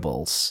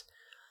variables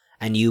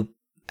and you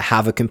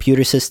have a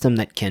computer system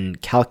that can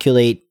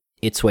calculate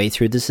its way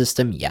through the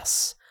system,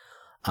 yes.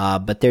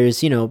 But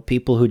there's,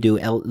 people who do,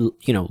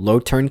 low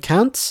turn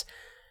counts,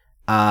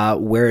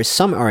 where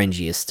some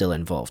RNG is still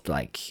involved.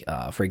 Like,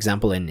 for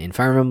example, in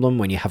Fire Emblem,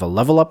 when you have a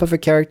level up of a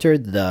character,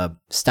 the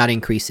stat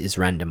increase is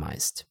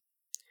randomized.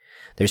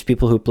 There's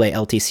people who play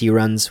LTC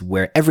runs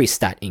where every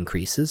stat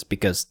increases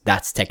because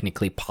that's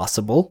technically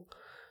possible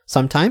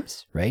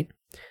sometimes, right?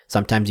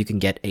 Sometimes you can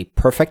get a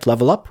perfect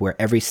level up where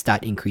every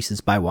stat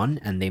increases by 1,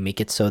 and they make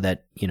it so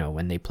that,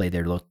 when they play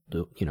their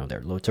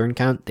low turn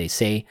count, they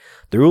say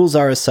the rules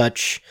are as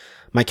such,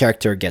 my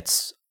character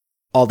gets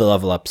all the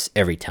level ups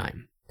every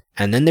time.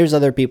 And then there's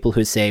other people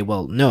who say,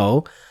 well,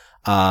 no,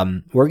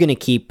 we're going to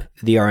keep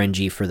the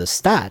RNG for the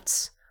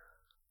stats,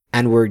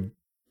 and we're,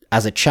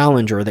 as a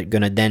challenger, they're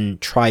going to then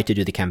try to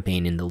do the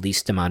campaign in the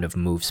least amount of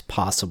moves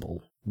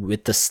possible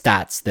with the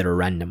stats that are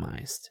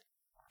randomized.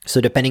 So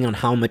depending on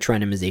how much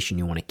randomization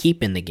you want to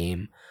keep in the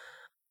game,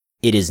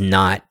 it is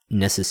not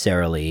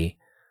necessarily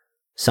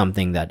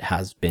something that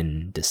has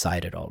been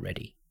decided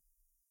already.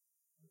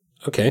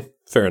 Okay,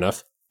 fair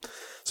enough.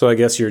 So I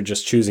guess you're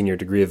just choosing your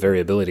degree of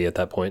variability at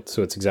that point,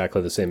 so it's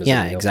exactly the same as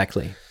everything else.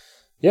 Exactly.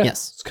 Yeah,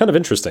 yes. It's kind of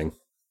interesting.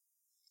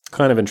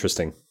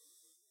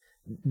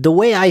 The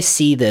way I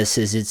see this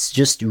is it's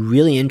just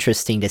really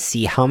interesting to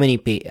see how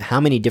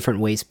many different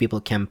ways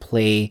people can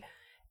play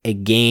a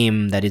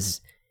game that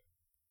is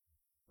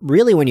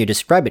really, when you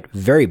describe it,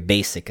 very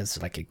basic.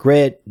 It's like a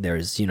grid,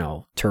 there's,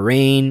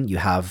 terrain, you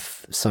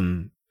have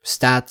some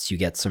stats, you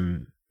get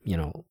some,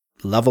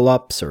 level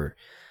ups or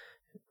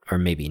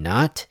maybe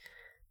not.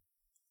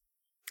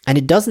 And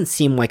it doesn't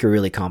seem like a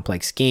really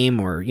complex game,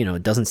 or,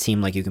 it doesn't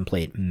seem like you can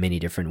play it many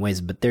different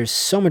ways, but there's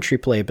so much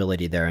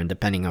replayability there, and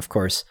depending, of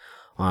course,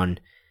 on,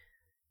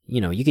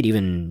 you could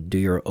even do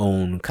your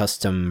own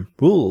custom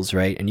rules,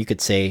 right? And you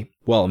could say,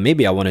 well,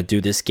 maybe I want to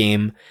do this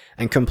game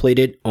and complete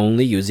it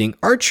only using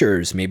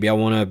archers. Maybe I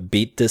want to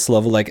beat this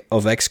level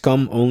of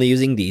XCOM only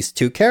using these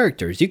 2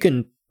 characters. You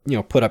can,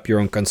 put up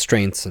your own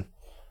constraints and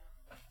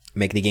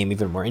make the game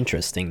even more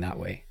interesting that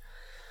way.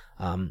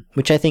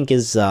 Which I think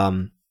is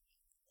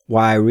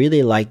why I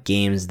really like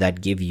games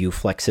that give you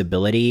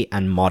flexibility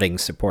and modding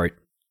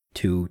support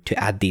to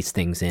add these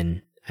things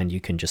in, and you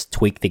can just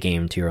tweak the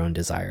game to your own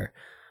desire.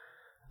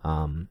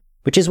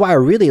 Which is why I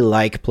really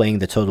like playing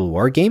the Total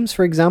War games,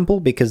 for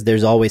example, because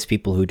there's always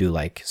people who do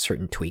like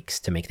certain tweaks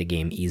to make the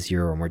game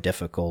easier or more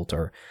difficult,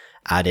 or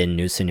add in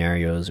new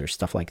scenarios or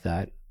stuff like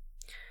that.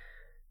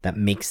 That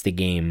makes the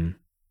game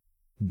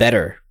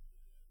better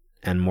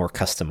and more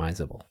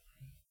customizable.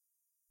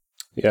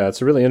 Yeah,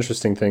 it's a really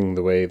interesting thing,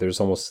 the way there's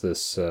almost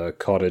this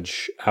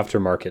cottage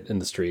aftermarket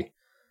industry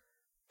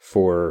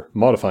for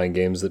modifying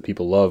games that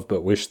people love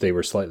but wish they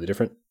were slightly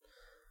different.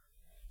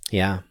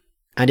 Yeah.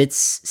 And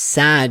it's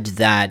sad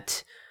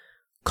that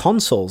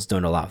consoles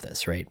don't allow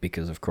this, right?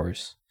 Because, of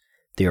course,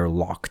 they are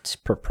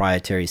locked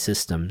proprietary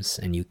systems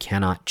and you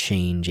cannot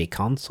change a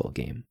console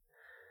game.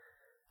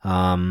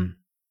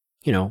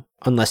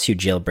 Unless you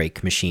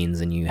jailbreak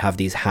machines and you have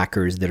these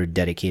hackers that are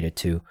dedicated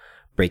to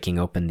breaking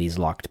open these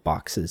locked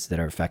boxes that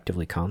are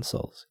effectively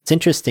consoles. It's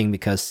interesting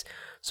because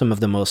some of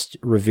the most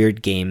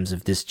revered games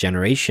of this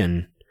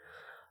generation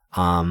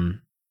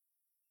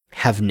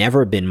have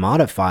never been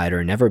modified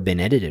or never been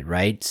edited,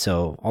 right?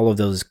 So all of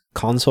those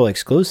console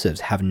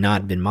exclusives have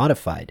not been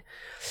modified.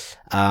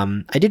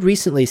 I did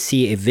recently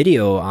see a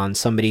video on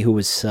somebody who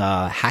was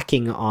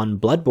hacking on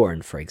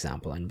Bloodborne, for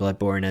example. And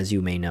Bloodborne, as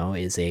you may know,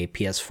 is a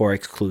PS4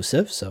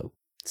 exclusive, so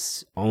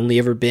it's only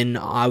ever been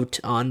out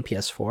on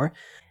PS4.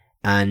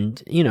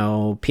 And,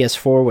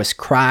 PS4 was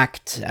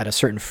cracked at a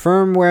certain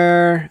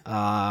firmware,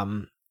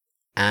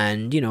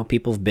 and,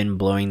 people have been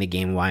blowing the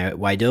game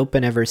wide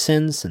open ever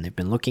since, and they've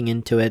been looking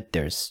into it.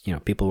 There's,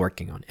 people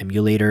working on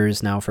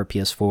emulators now for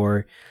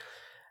PS4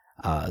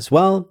 as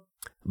well.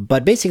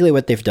 But basically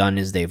what they've done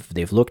is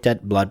they've looked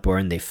at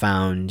Bloodborne, they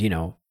found,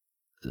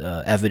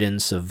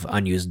 evidence of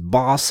unused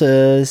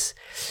bosses.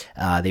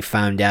 They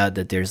found out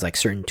that there's like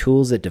certain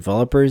tools that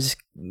developers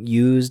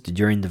used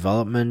during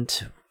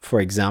development For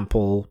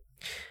example,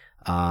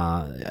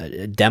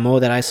 a demo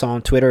that I saw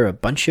on Twitter a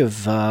bunch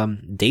of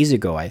days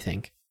ago, I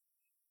think,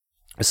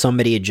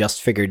 somebody had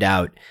just figured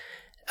out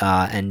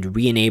and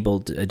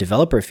re-enabled a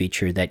developer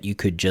feature that you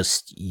could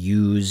just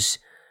use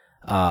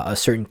a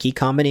certain key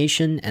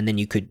combination, and then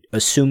you could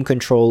assume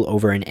control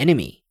over an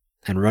enemy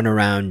and run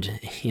around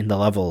in the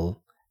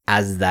level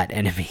as that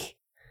enemy,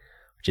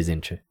 which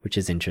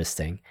is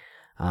interesting.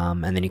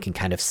 And then you can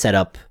kind of set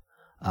up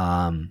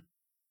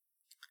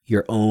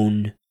your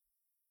own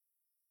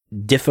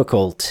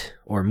difficult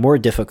or more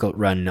difficult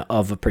run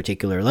of a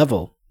particular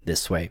level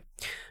this way.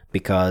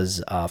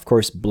 Because, of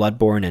course,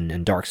 Bloodborne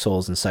and Dark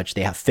Souls and such,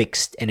 they have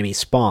fixed enemy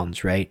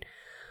spawns, right?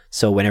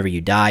 So whenever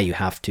you die, you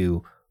have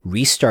to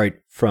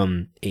restart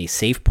from a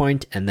save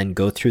point and then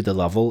go through the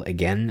level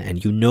again,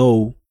 and you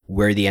know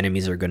where the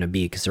enemies are going to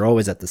be because they're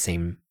always at the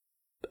same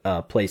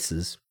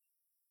places.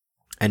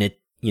 And it,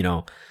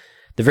 the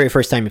very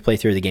first time you play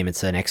through the game,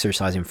 it's an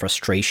exercise in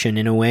frustration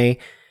in a way,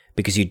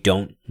 because you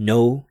don't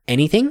know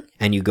anything,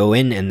 and you go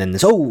in and then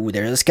there's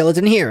a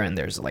skeleton here and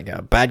there's like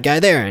a bad guy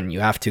there, and you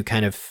have to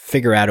kind of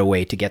figure out a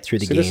way to get through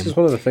the game. This is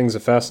one of the things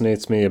that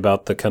fascinates me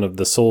about the kind of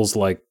the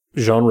Souls-like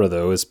genre,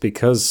 though, is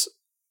because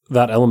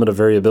that element of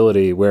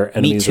variability where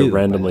enemies are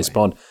randomly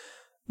spawned,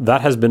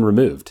 that has been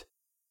removed.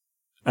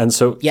 And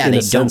so, in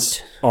a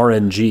sense,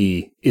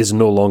 RNG is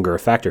no longer a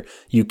factor.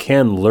 You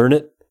can learn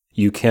it,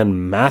 you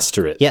can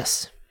master it.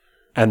 Yes.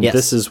 And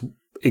this is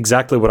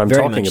exactly what I'm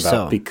talking about.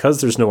 So.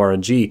 Because there's no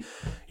RNG,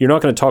 you're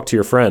not going to talk to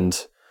your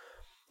friend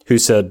who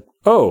said,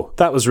 "Oh,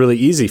 that was really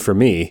easy for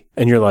me."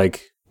 And you're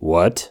like,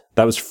 "What?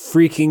 That was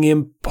freaking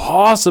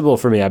impossible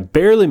for me. I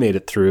barely made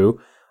it through.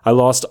 I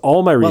lost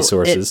all my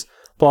resources."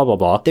 Blah, blah,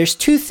 blah. There's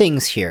two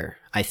things here,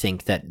 I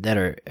think, that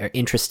are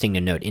interesting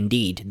to note.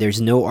 Indeed,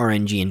 there's no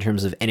RNG in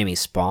terms of enemy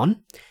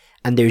spawn,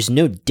 and there's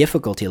no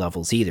difficulty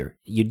levels either.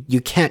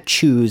 You can't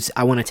choose,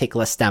 I want to take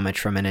less damage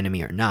from an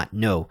enemy or not.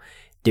 No,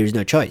 there's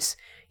no choice.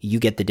 You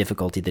get the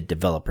difficulty the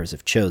developers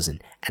have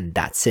chosen, and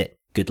that's it.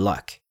 Good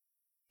luck.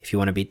 If you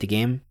want to beat the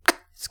game,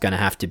 it's going to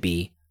have to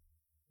be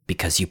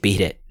because you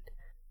beat it,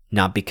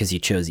 not because you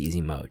chose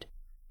easy mode,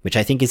 which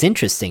I think is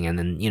interesting. And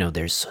then,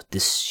 there's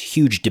this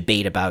huge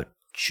debate about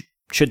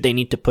should they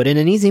need to put in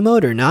an easy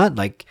mode or not?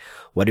 Like,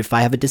 what if I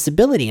have a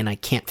disability and I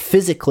can't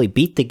physically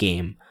beat the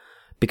game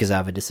because I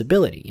have a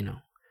disability?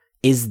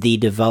 Is the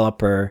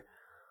developer,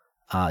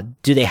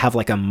 do they have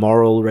like a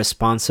moral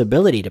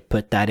responsibility to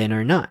put that in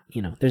or not?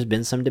 There's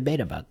been some debate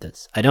about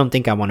this. I don't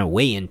think I want to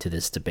weigh into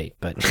this debate,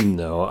 but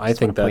no, I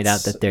think that's, point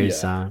out that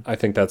there's, I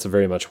think that's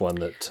very much one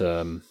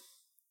that,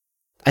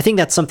 I think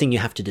that's something you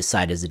have to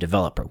decide as a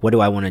developer. What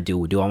do I want to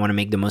do? Do I want to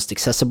make the most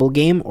accessible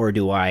game, or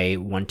do I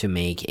want to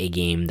make a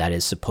game that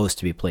is supposed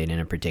to be played in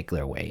a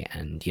particular way?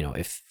 And,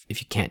 if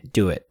you can't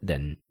do it,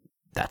 then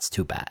that's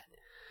too bad.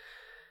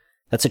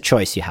 That's a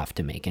choice you have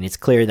to make. And it's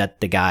clear that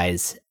the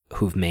guys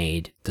who've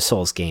made the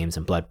Souls games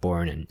and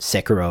Bloodborne and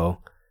Sekiro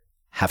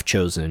have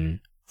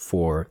chosen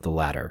for the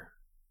latter.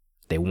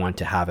 They want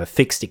to have a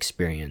fixed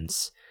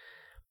experience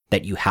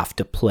that you have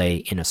to play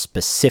in a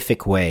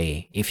specific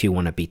way if you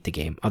want to beat the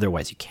game.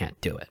 Otherwise, you can't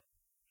do it.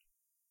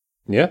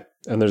 Yeah,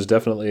 and there's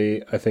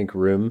definitely, I think,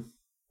 room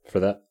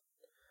for that,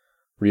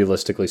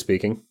 realistically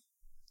speaking.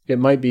 It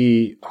might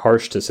be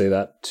harsh to say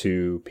that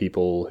to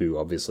people who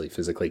obviously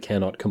physically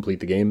cannot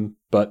complete the game,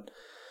 but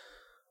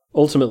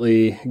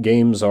ultimately,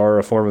 games are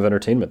a form of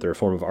entertainment. They're a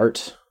form of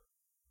art.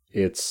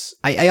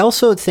 I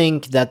also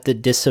think that the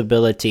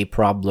disability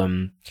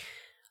problem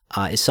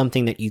is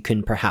something that you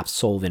can perhaps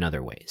solve in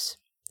other ways.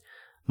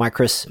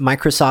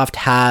 Microsoft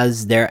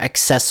has their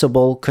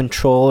accessible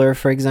controller,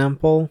 for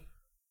example.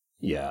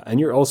 Yeah, and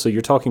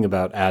you're talking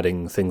about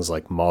adding things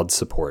like mod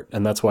support,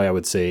 and that's why I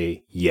would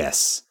say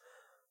yes,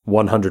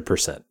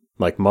 100%.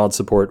 Like, mod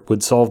support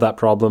would solve that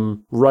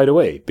problem right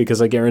away,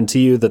 because I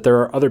guarantee you that there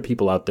are other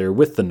people out there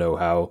with the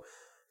know-how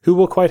who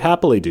will quite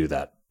happily do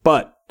that.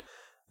 But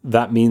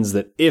that means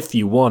that if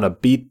you want to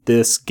beat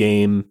this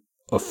game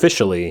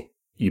officially,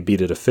 you beat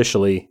it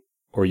officially,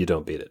 or you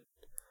don't beat it.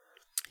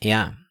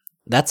 Yeah.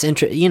 That's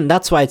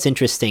that's why it's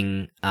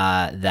interesting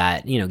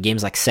that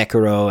games like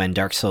Sekiro and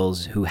Dark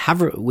Souls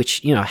have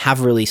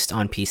released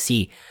on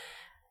PC.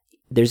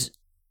 There's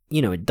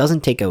it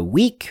doesn't take a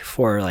week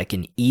for like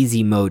an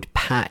easy mode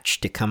patch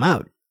to come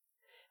out,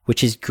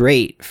 which is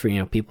great for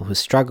people who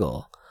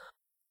struggle.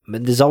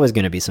 But there's always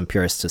going to be some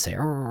purists who say,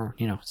 "Oh,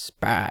 it's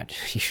bad.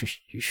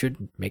 You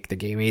shouldn't make the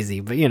game easy."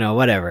 But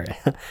whatever.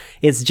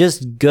 It's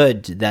just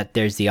good that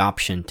there's the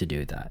option to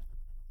do that.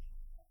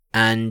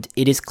 And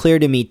it is clear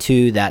to me,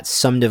 too, that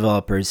some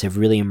developers have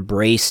really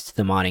embraced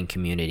the modding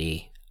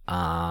community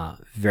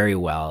very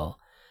well.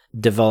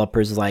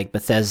 Developers like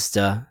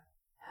Bethesda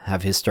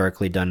have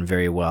historically done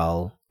very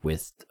well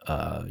with,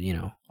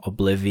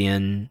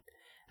 Oblivion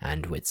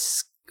and with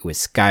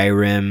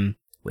Skyrim,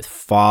 with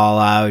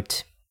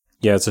Fallout.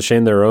 Yeah, it's a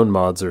shame their own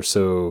mods are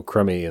so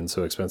crummy and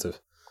so expensive.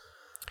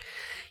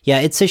 Yeah,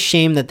 it's a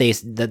shame that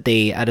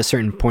they at a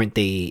certain point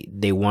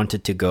they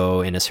wanted to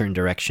go in a certain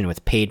direction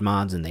with paid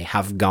mods, and they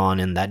have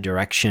gone in that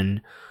direction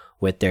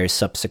with their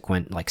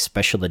subsequent like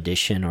special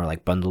edition or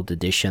like bundled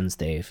editions,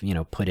 they've,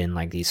 put in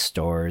like these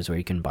stores where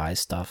you can buy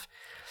stuff,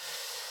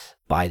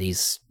 buy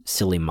these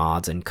silly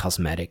mods and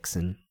cosmetics,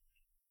 and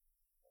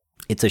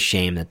it's a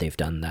shame that they've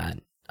done that.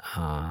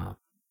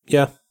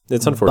 Yeah,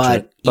 it's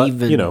unfortunate. But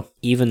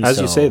even as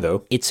so, you say,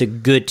 though, it's a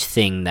good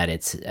thing that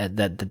it's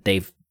that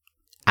they've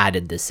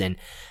added this in,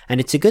 and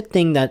it's a good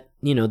thing that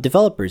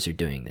developers are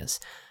doing this.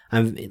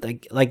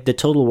 Like the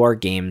Total War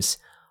games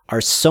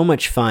are so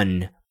much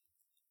fun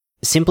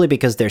simply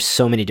because there's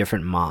so many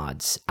different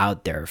mods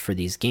out there for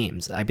these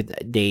games.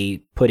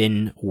 They put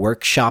in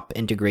workshop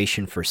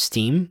integration for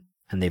Steam,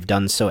 and they've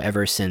done so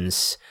ever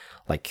since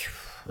like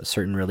a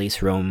certain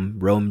release,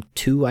 Rome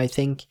 2, I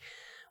think,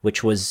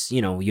 which was,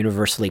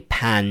 universally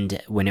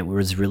panned when it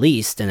was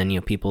released, and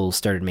then, people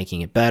started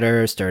making it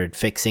better, started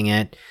fixing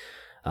it.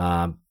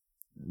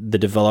 The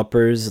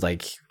developers,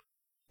 like,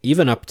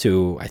 even up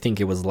to, I think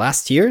it was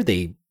last year,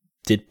 they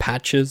did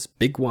patches,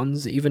 big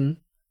ones even,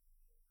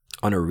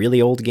 on a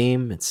really old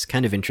game. It's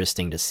kind of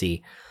interesting to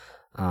see.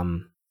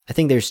 I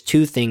think there's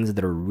two things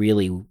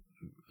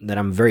that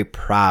I'm very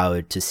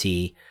proud to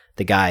see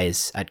the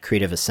guys at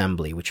Creative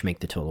Assembly, which make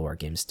the Total War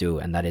games, do,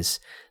 and that is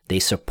they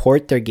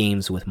support their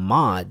games with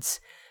mods,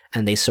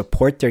 and they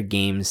support their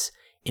games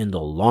in the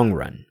long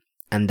run.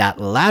 And that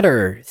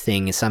latter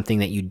thing is something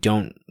that you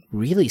don't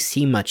really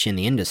see much in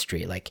the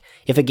industry. Like,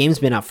 if a game's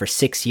been out for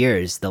 6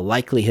 years, the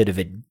likelihood of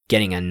it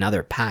getting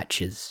another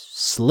patch is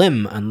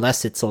slim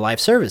unless it's a live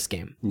service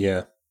game.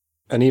 Yeah.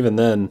 And even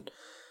then,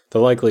 the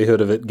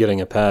likelihood of it getting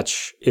a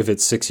patch, if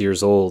it's 6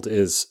 years old,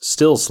 is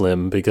still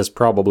slim because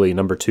probably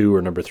number 2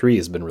 or number 3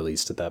 has been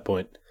released at that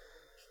point.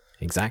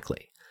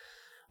 Exactly.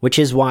 Which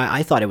is why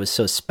I thought it was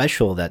so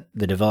special that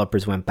the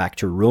developers went back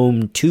to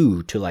Rome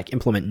 2 to like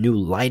implement new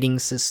lighting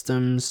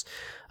systems,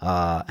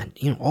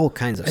 and all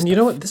kinds of stuff. And you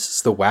know what? This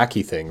is the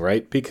wacky thing,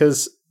 right?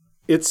 Because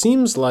it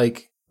seems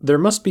like there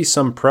must be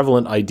some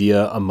prevalent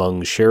idea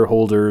among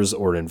shareholders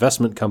or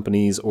investment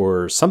companies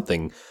or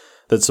something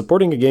that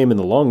supporting a game in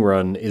the long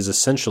run is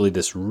essentially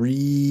this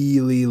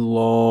really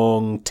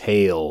long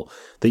tail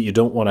that you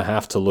don't want to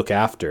have to look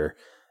after.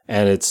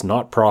 And it's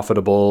not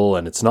profitable,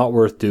 and it's not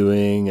worth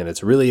doing, and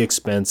it's really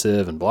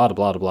expensive, and blah,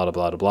 blah, blah, blah,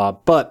 blah, blah.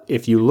 But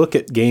if you look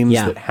at games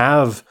that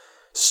have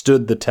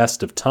stood the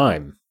test of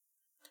time,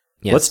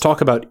 let's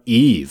talk about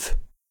Eve.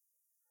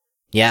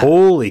 Yeah.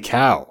 Holy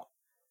cow.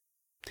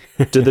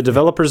 Did the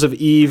developers of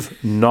Eve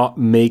not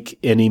make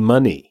any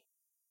money?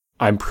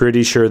 I'm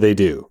pretty sure they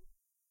do.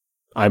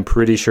 And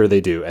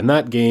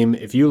that game,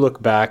 if you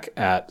look back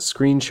at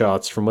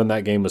screenshots from when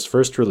that game was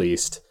first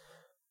released,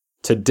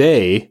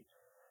 today,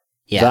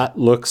 that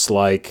looks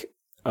like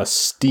a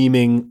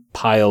steaming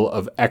pile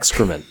of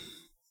excrement,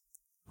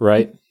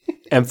 right?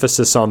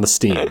 Emphasis on the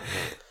steam,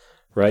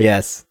 right?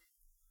 Yes.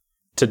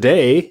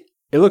 Today,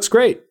 it looks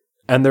great.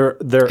 And there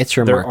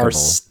are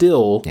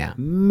still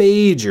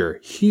major,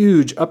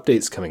 huge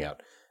updates coming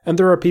out. And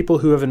there are people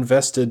who have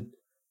invested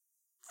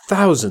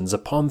thousands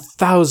upon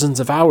thousands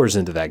of hours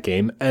into that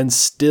game and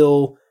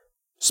still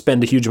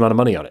spend a huge amount of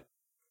money on it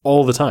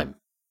all the time,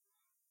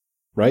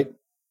 right?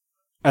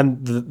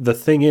 And the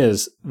thing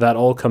is, that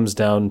all comes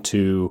down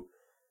to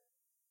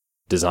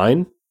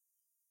design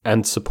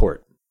and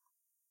support.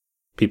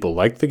 People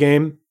like the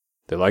game.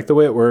 They like the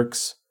way it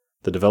works.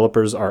 The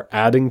developers are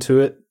adding to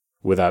it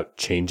without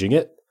changing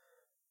it.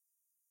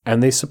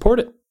 And they support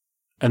it.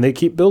 And they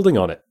keep building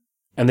on it.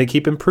 And they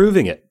keep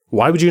improving it.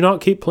 Why would you not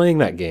keep playing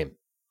that game?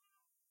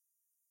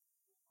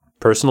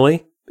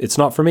 Personally, it's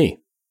not for me.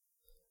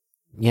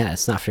 Yeah,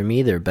 it's not for me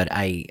either, but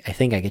I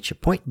think I get your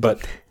point.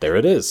 But there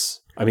it is.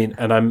 I mean,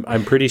 and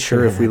I'm pretty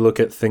sure if we look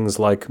at things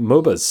like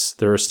MOBAs,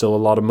 there are still a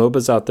lot of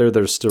MOBAs out there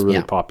that are still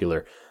really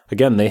popular.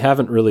 Again, they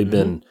haven't really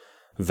been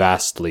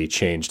vastly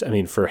changed. I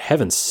mean, for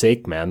heaven's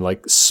sake, man,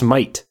 like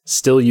Smite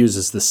still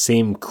uses the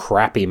same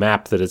crappy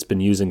map that it's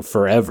been using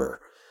forever,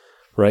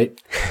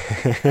 right?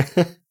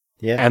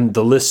 Yeah. And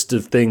the list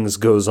of things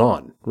goes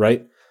on,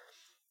 right?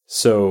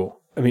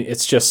 So, I mean,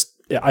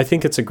 I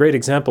think it's a great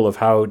example of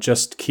how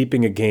just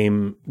keeping a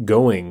game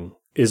going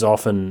is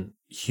often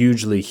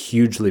hugely,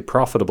 hugely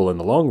profitable in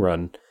the long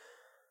run.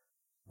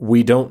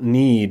 We don't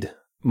need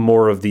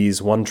more of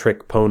these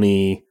one-trick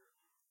pony.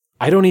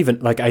 I don't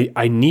even,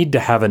 I need to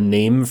have a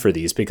name for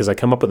these because I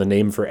come up with a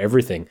name for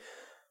everything.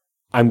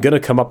 I'm going to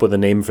come up with a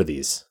name for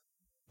these.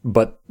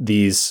 But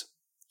these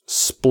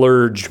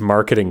splurge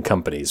marketing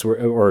companies,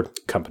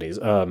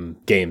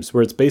 games,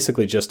 where it's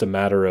basically just a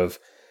matter of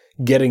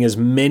getting as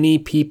many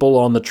people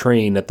on the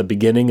train at the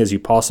beginning as you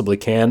possibly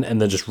can,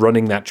 and then just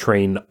running that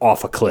train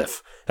off a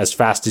cliff as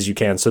fast as you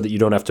can so that you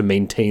don't have to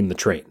maintain the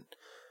train.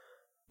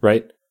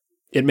 Right?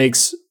 It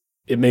makes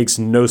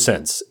no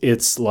sense.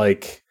 It's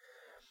like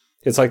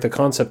the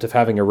concept of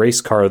having a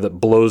race car that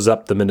blows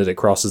up the minute it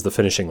crosses the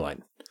finishing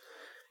line.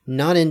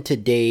 Not in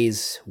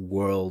today's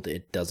world,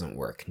 it doesn't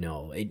work.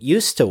 No, it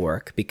used to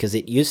work because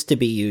it used to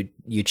be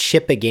you'd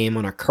ship a game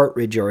on a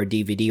cartridge or a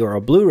DVD or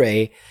a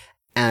Blu-ray,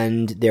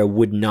 and there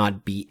would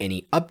not be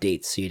any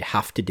updates, so you'd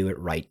have to do it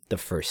right the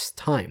first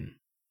time.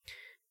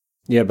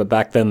 Yeah, but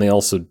back then they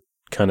also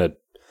kind of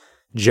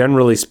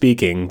generally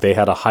speaking, they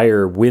had a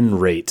higher win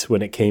rate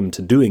when it came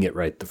to doing it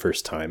right the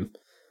first time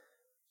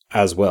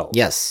as well.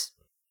 Yes,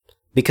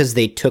 because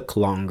they took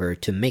longer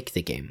to make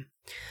the game.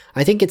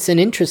 I think it's an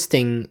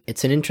interesting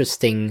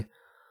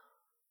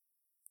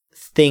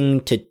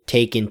thing to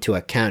take into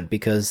account,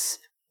 because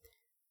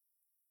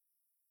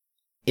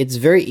it's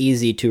very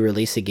easy to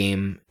release a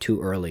game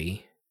too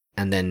early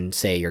and then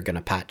say you're going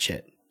to patch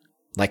it,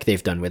 like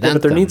they've done with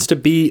Anthem. But there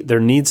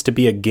needs to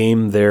be a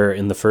game there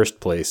in the first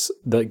place.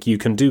 That you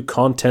can do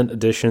content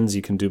additions,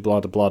 you can do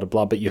blah blah blah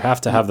blah, but you have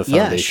to have the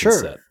foundation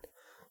set.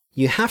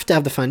 You have to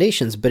have the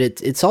foundations, but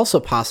it's also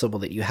possible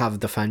that you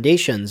have the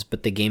foundations,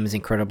 but the game is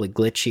incredibly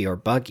glitchy or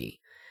buggy,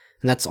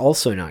 and that's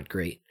also not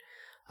great.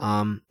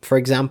 For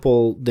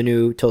example, the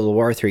new Total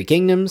War 3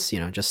 Kingdoms,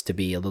 just to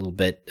be a little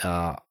bit,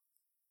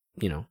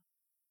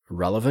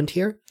 relevant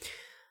here,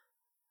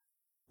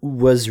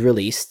 was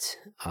released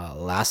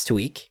last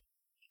week,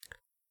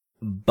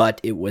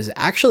 but it was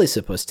actually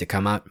supposed to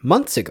come out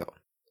months ago.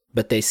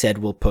 But they said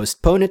we'll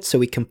postpone it so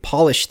we can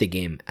polish the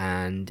game,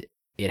 and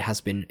it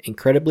has been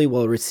incredibly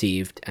well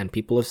received, and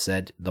people have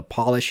said the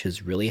polish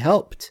has really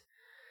helped.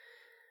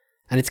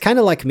 And it's kind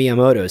of like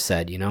Miyamoto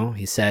said,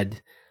 he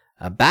said,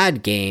 a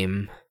bad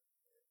game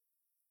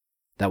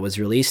that was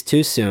released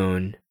too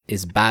soon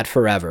is bad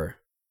forever,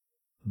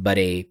 but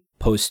a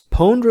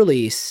postponed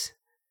release,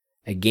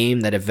 a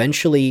game that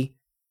eventually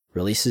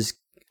releases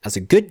as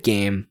a good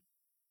game,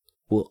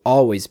 will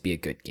always be a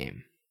good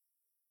game.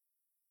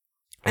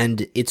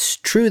 And it's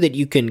true that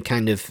you can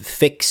kind of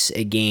fix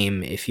a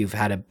game if you've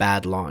had a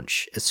bad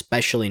launch,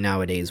 especially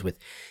nowadays with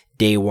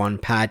day one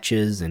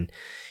patches and,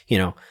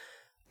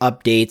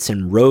 updates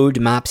and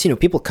roadmaps.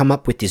 People come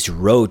up with these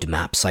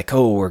roadmaps like,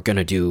 oh, we're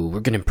going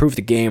to improve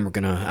the game, we're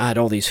going to add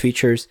all these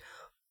features.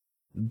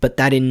 But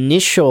that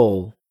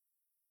initial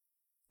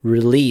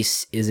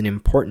release is an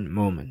important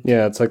moment.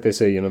 Yeah, it's like they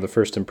say, the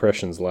first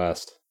impressions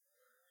last.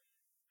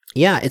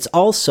 Yeah, it's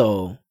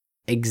also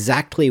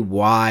exactly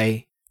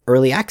why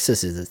early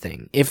access is a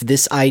thing. If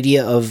this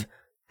idea of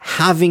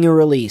having a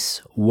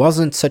release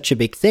wasn't such a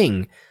big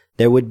thing,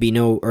 there would be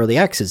no early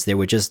access. There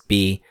would just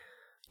be,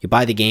 you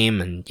buy the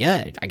game and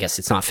I guess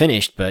it's not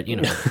finished, but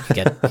you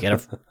get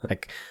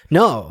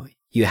no,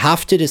 you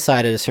have to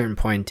decide at a certain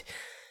point,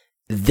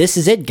 this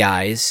is it,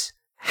 guys.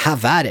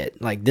 Have at it.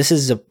 This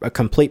is a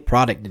complete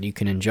product that you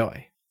can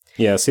enjoy.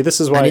 Yeah, see,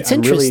 this is why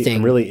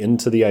I'm really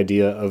into the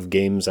idea of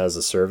games as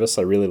a service.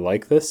 I really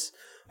like this.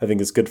 I think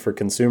it's good for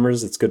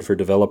consumers. It's good for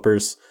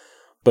developers.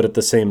 But at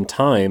the same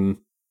time,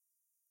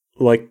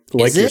 like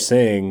you're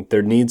saying,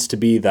 there needs to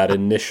be that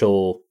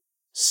initial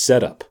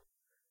setup.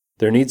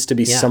 There needs to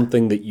be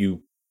something that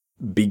you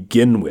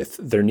begin with.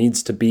 There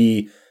needs to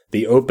be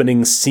the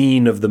opening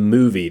scene of the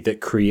movie that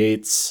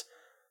creates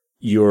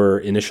your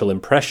initial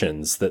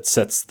impressions, that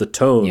sets the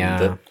tone,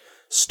 that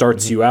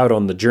starts you out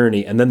on the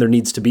journey, and then there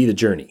needs to be the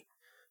journey.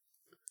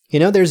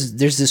 There's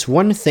this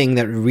one thing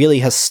that really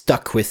has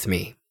stuck with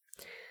me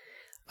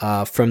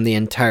from the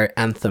entire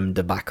Anthem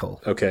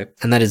debacle. Okay.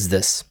 And that is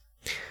this.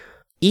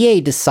 EA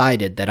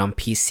decided that on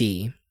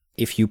PC,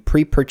 if you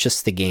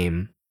pre-purchase the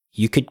game,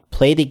 you could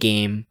play the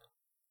game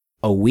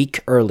a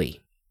week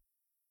early,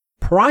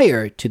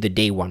 prior to the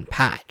day one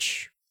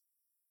patch.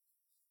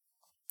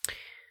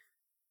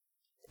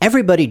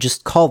 Everybody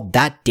just called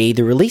that day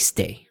the release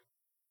day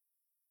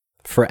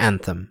for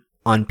Anthem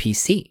on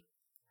PC,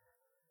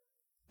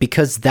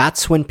 because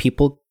that's when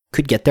people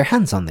could get their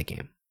hands on the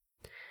game.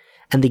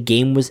 And the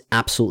game was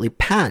absolutely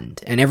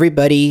panned. And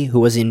everybody who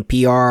was in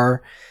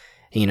PR,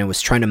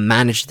 was trying to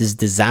manage this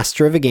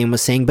disaster of a game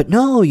was saying, but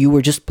no, you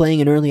were just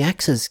playing an early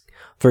access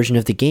version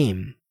of the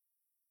game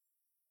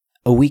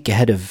a week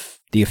ahead of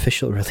the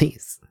official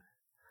release.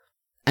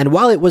 And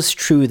while it was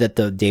true that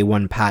the day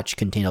one patch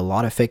contained a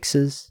lot of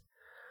fixes,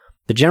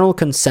 the general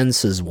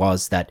consensus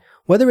was that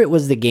whether it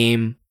was the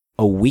game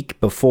a week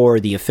before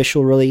the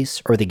official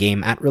release or the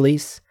game at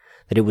release,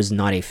 that it was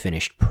not a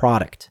finished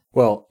product.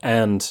 Well,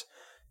 and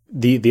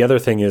the other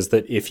thing is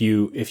that if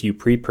you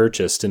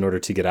pre-purchased in order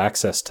to get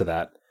access to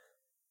that,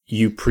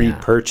 you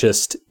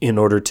pre-purchased in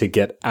order to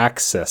get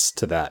access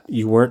to that.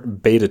 You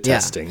weren't beta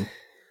testing.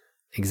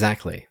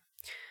 Exactly.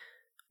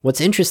 What's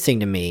interesting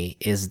to me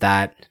is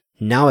that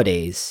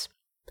nowadays,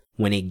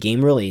 when a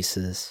game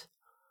releases,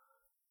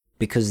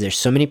 because there's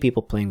so many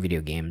people playing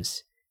video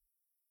games,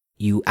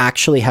 you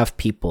actually have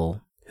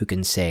people who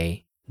can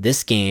say,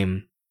 this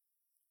game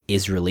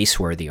is release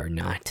worthy or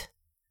not.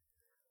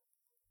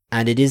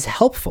 And it is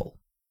helpful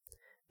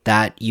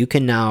that you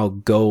can now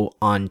go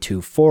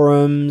onto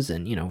forums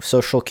and,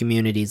 social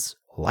communities,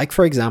 like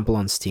for example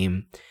on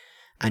Steam,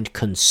 and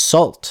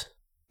consult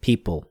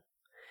people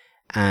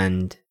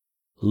and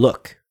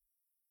look,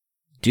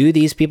 do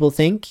these people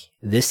think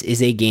this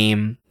is a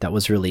game that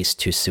was released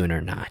too soon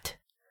or not?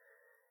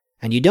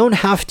 And you don't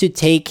have to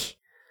take,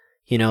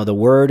 the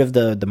word of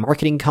the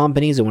marketing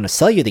companies that want to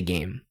sell you the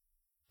game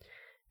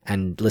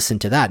and listen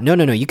to that. No.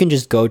 You can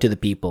just go to the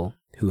people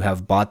who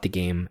have bought the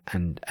game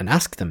and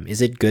ask them,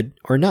 is it good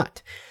or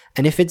not?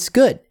 And if it's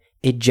good,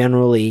 it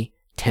generally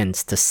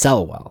tends to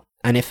sell well.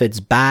 And if it's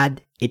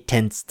bad, it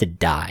tends to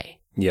die.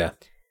 Yeah.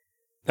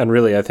 And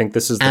really, I think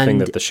this is the thing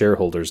And- that the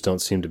shareholders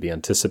don't seem to be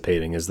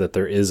anticipating, is that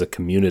there is a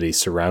community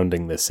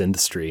surrounding this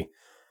industry.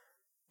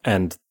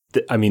 And,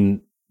 I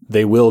mean,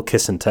 they will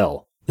kiss and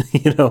tell,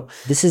 you know?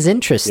 This is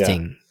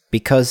interesting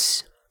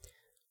because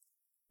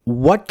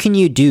what can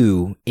you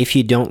do if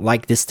you don't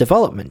like this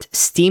development?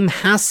 Steam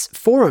has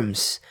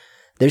forums.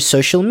 There's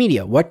social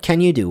media. What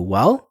can you do?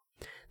 Well,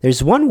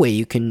 there's one way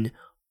you can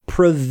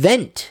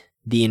prevent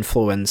the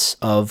influence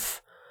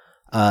of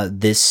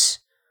this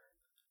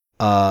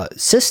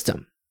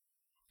system.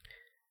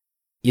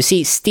 You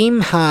see,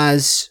 Steam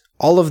has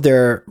all of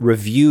their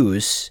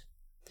reviews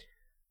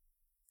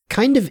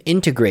kind of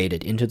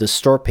integrated into the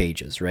store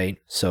pages, right?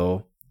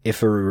 So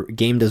if a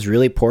game does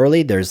really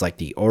poorly, there's like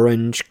the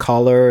orange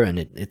color, and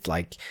it's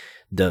like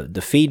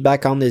the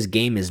feedback on this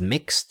game is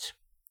mixed.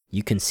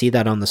 You can see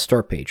that on the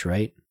store page,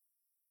 right?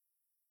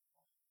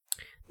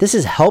 This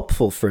is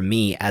helpful for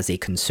me as a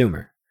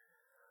consumer,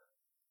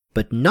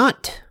 but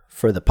not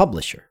for the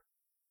publisher.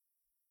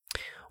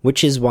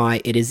 Which is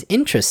why it is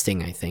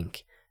interesting, I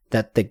think,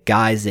 that the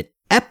guys at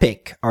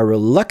Epic are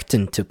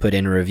reluctant to put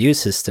in a review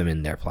system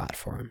in their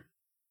platform.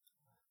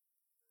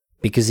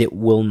 Because it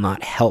will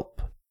not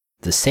help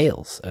the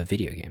sales of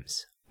video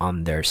games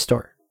on their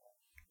store.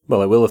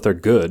 Well, it will if they're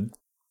good,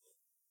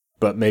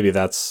 but maybe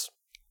that's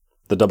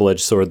the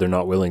double-edged sword they're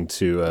not willing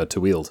to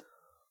wield.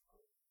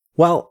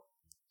 Well,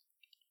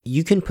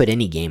 you can put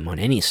any game on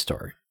any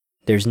store.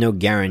 There's no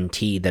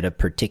guarantee that a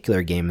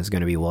particular game is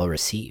going to be well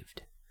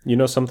received. You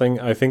know something?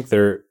 I think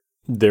there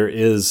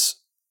is...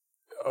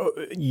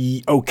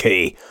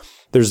 Okay,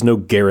 there's no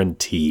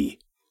guarantee.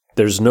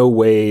 There's no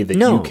way that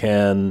you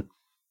can,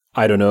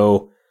 I don't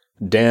know,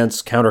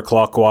 dance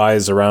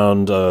counterclockwise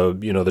around,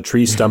 the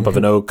tree stump of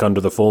an oak under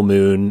the full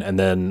moon, and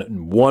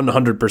then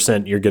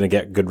 100% you're going to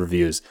get good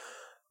reviews.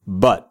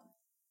 But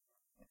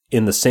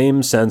in the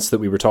same sense that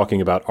we were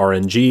talking about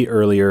RNG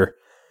earlier,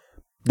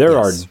 there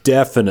are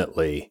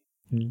definitely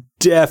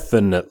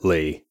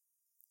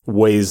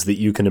ways that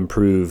you can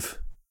improve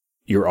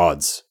your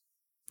odds.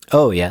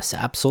 Oh, yes,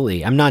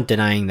 absolutely. I'm not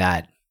denying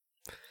that.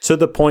 To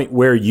the point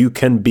where you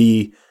can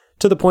be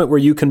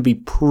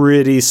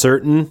pretty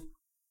certain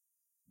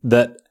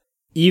that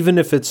even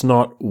if it's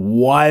not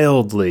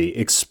wildly,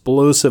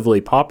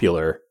 explosively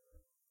popular,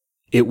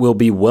 it will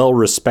be well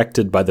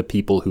respected by the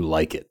people who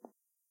like it.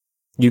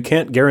 You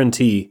can't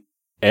guarantee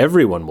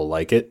everyone will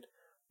like it.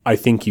 I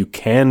think you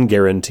can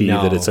guarantee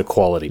that it's a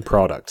quality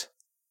product.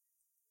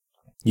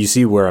 You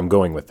see where I'm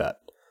going with that.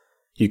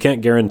 You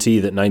can't guarantee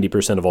that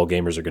 90% of all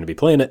gamers are going to be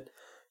playing it.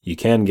 You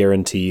can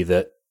guarantee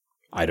that,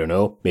 I don't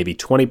know, maybe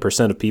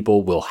 20% of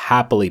people will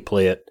happily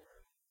play it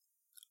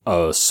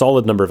a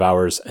solid number of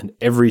hours, and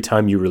every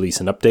time you release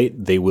an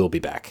update, they will be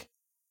back.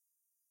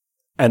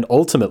 And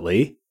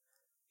ultimately,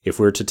 if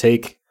we're to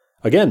take,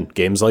 again,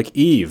 games like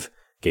EVE,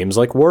 games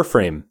like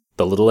Warframe,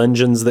 the little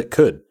engines that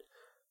could,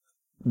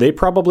 they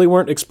probably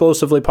weren't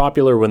explosively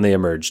popular when they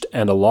emerged,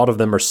 and a lot of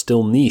them are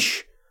still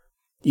niche.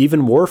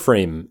 Even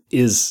Warframe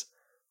is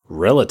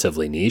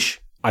relatively niche.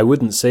 I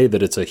wouldn't say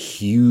that it's a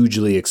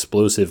hugely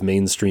explosive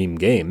mainstream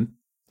game.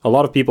 A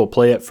lot of people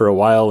play it for a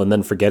while and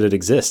then forget it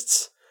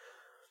exists.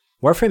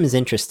 Warframe is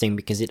interesting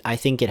because I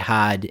think it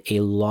had a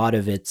lot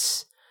of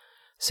its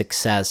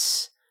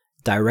success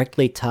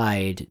directly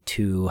tied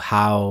to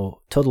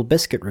how Total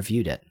Biscuit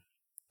reviewed it.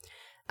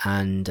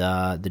 And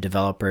the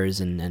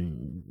developers and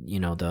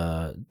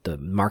the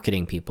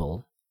marketing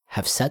people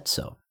have said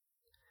so.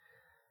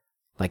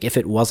 Like, if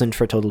it wasn't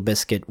for Total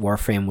Biscuit,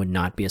 Warframe would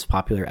not be as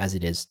popular as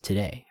it is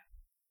today.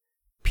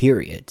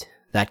 Period.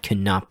 That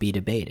cannot be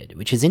debated,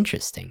 which is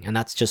interesting. And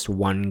that's just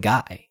one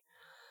guy.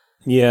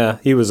 Yeah,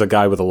 he was a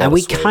guy with a lot and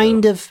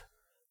of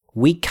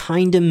we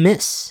kind of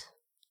miss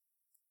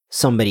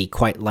somebody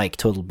quite like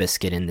Total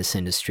Biscuit in this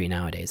industry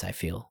nowadays, I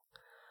feel.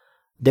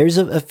 There's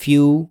a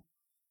few,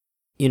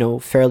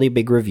 fairly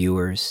big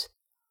reviewers.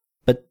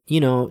 But,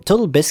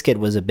 Total Biscuit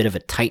was a bit of a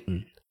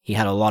titan. He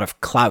had a lot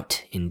of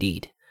clout,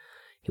 indeed.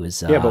 He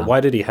was... Yeah, but why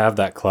did he have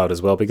that clout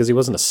as well? Because he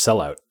wasn't a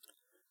sellout.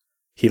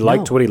 He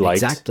liked what he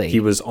liked. Exactly. He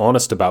was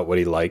honest about what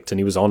he liked, and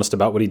he was honest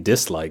about what he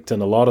disliked.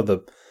 And a lot of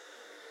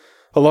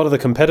the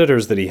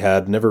competitors that he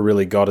had never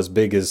really got as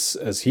big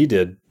as he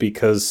did,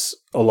 because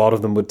a lot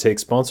of them would take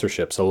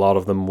sponsorships. A lot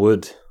of them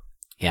would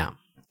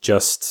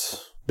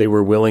they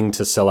were willing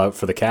to sell out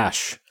for the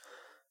cash.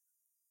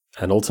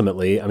 And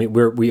ultimately, I mean,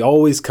 we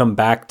always come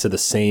back to the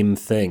same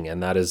thing,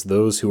 and that is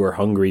those who are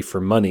hungry for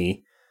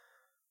money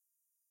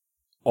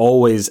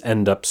always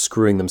end up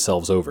screwing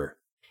themselves over.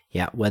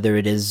 Yeah, whether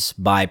it is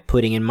by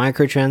putting in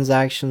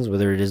microtransactions,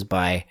 whether it is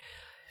by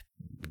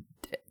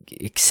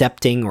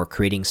accepting or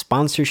creating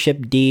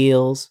sponsorship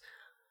deals,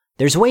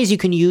 there's ways you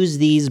can use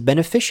these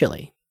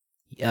beneficially.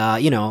 A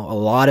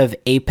lot of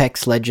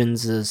Apex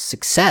Legends'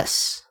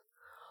 success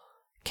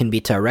can be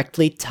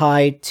directly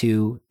tied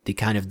to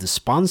the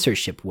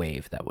sponsorship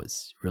wave that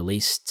was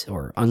released,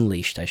 or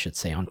unleashed, I should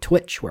say, on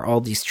Twitch, where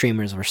all these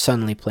streamers were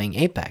suddenly playing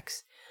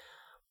Apex.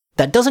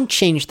 That doesn't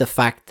change the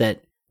fact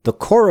that the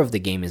core of the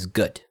game is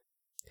good.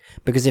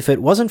 Because if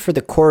it wasn't for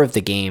the core of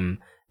the game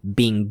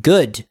being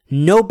good,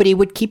 nobody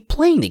would keep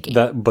playing the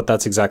game. But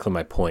that's exactly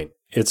my point.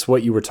 It's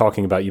what you were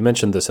talking about. You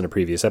mentioned this in a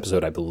previous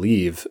episode, I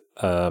believe.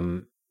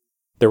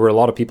 There were a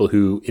lot of people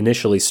who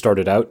initially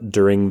started out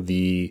during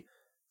the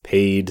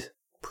paid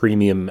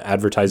premium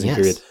advertising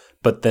period,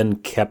 but then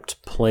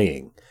kept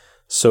playing.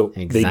 So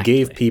they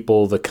gave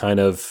people the kind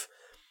of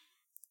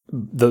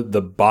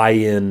the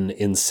buy-in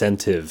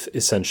incentive,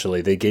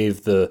 essentially. They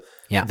gave the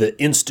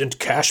instant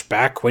cash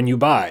back when you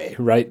buy,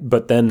 right?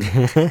 But then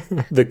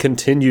the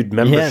continued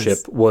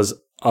membership was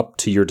up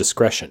to your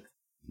discretion.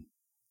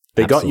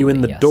 They got you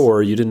in the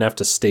door, you didn't have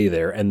to stay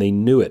there, and they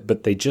knew it,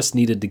 but they just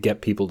needed to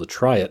get people to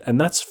try it,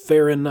 and that's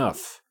fair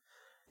enough.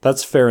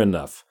 That's fair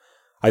enough.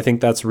 I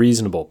think that's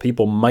reasonable.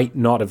 People might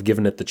not have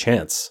given it the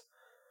chance.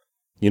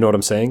 You know what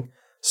I'm saying?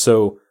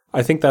 So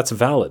I think that's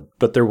valid,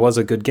 but there was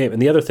a good game.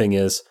 And the other thing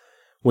is,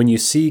 when you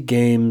see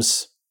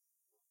games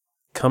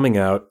coming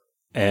out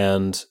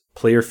and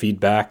player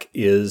feedback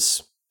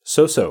is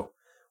so-so,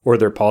 or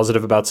they're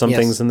positive about some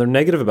things and they're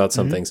negative about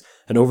some things,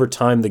 and over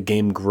time the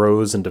game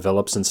grows and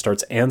develops and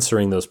starts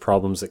answering those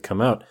problems that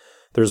come out.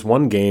 There's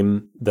one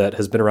game that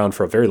has been around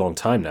for a very long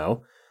time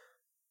now,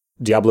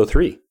 Diablo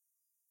 3.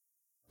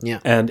 Yeah.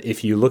 And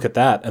if you look at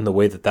that and the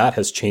way that that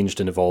has changed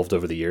and evolved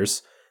over the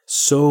years,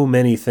 so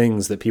many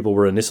things that people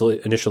were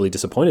initially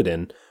disappointed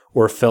in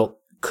or felt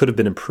could have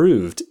been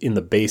improved in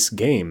the base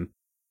game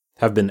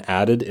have been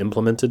added,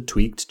 implemented,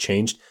 tweaked,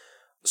 changed.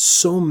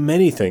 So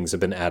many things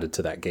have been added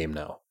to that game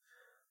now.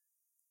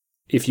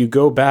 If you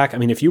go back, I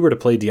mean, if you were to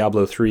play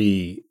Diablo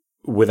 3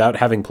 without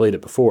having played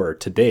it before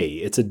today,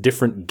 it's a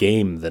different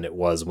game than it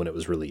was when it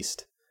was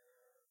released.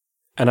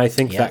 And I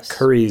think that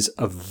curries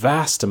a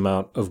vast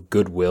amount of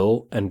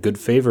goodwill and good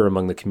favor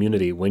among the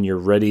community when you're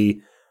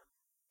ready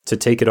to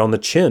take it on the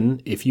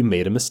chin if you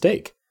made a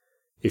mistake.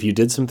 If you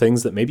did some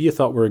things that maybe you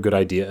thought were a good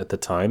idea at the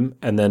time,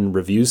 and then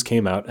reviews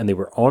came out and they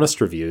were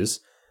honest reviews,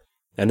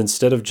 and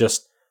instead of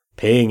just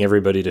paying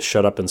everybody to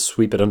shut up and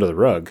sweep it under the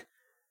rug,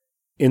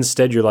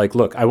 instead you're like,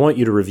 look, I want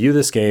you to review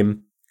this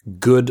game,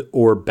 good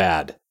or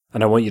bad,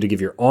 and I want you to give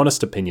your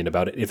honest opinion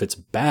about it. If it's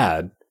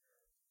bad,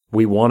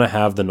 we want to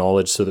have the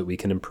knowledge so that we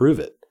can improve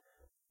it.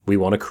 We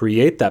want to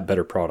create that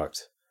better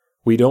product.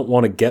 We don't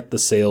want to get the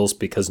sales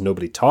because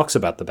nobody talks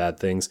about the bad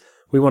things.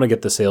 We want to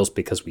get the sales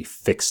because we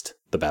fixed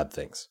the bad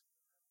things.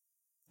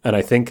 And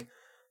I think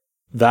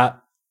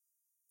that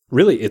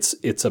really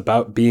it's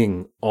about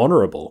being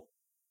honorable.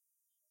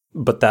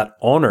 But that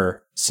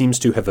honor seems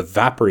to have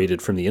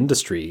evaporated from the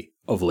industry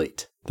of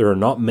late. There are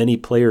not many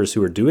players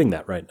who are doing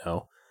that right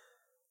now.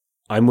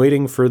 I'm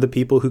waiting for the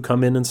people who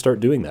come in and start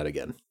doing that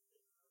again.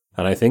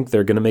 And I think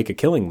they're going to make a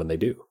killing when they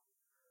do.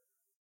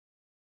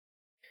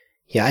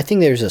 Yeah, I think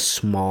there's a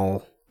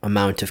small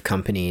amount of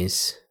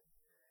companies,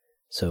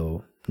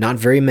 so not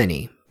very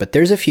many, but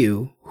there's a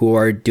few who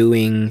are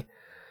doing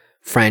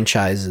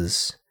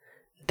franchises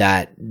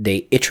that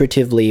they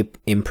iteratively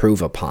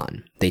improve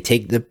upon. They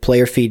take the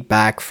player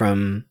feedback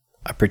from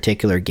a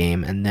particular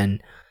game and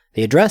then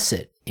they address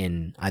it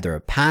in either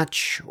a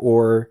patch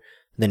or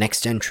the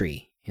next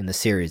entry in the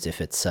series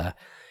if it's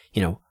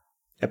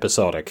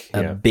episodic,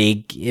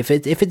 big, if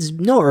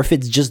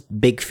it's just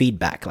big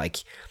feedback,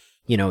 like,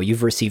 you know,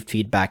 you've received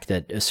feedback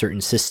that a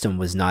certain system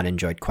was not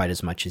enjoyed quite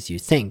as much as you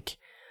think.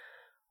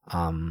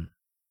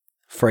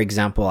 For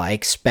example, I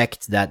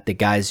expect that the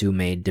guys who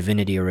made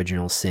Divinity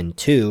Original Sin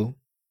 2,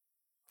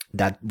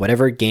 that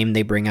whatever game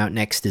they bring out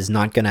next is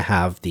not going to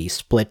have the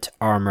split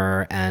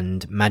armor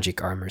and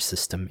magic armor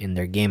system in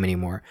their game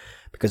anymore,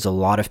 because a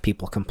lot of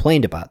people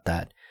complained about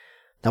that.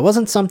 That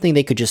wasn't something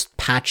they could just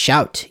patch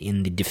out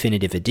in the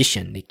definitive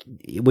edition.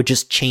 It would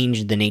just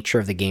change the nature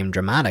of the game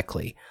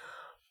dramatically.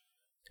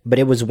 But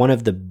it was one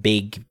of the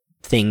big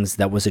things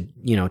that was,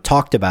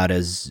 talked about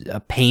as a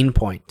pain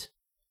point,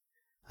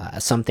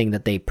 something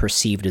that they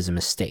perceived as a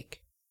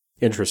mistake.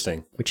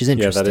 Interesting. Which is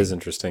interesting. Yeah, that is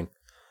interesting.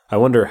 I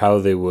wonder how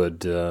they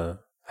would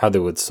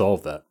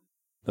solve that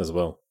as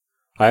well.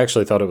 I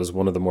actually thought it was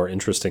one of the more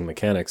interesting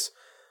mechanics.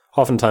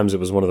 Oftentimes, it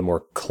was one of the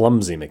more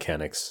clumsy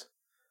mechanics.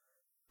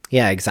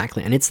 Yeah,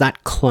 exactly, and it's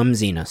that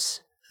clumsiness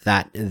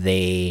that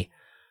they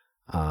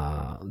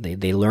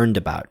learned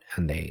about,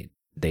 and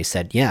they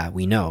said, yeah,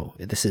 we know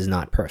this is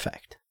not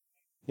perfect.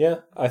 Yeah,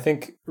 I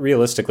think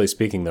realistically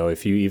speaking, though,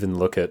 if you even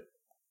look at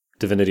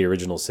Divinity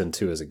Original Sin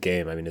 2 as a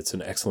game, I mean, it's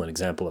an excellent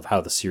example of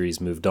how the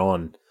series moved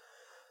on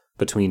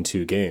between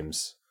two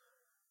games.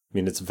 I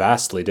mean, it's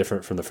vastly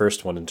different from the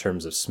first one in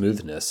terms of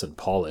smoothness and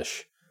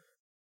polish.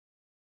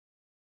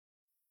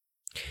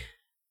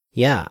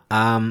 Yeah,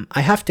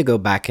 I have to go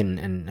back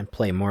and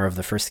play more of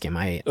the first game.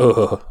 I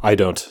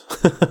don't.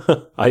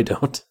 I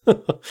don't.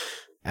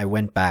 I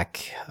went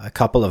back a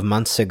couple of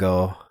months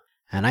ago,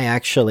 and I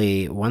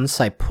actually,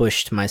 once I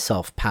pushed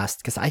myself past,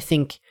 because I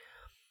think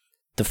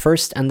the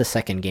first and the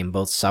second game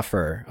both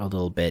suffer a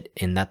little bit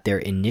in that their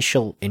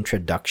initial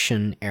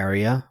introduction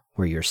area,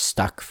 where you're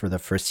stuck for the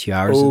first few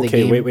hours of the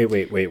game.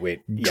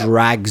 Wait.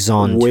 Drags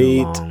on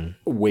too long.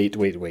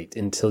 Wait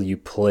until you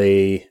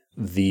play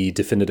the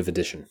definitive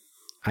edition.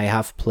 I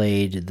have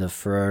played the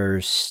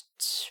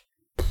first,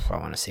 I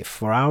want to say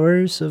 4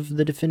 hours of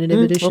the definitive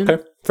edition.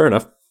 Okay, fair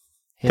enough.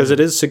 Because Yeah. it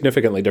is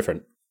significantly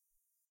different.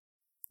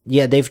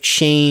 Yeah, they've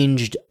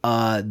changed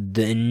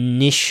the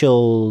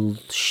initial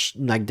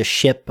like the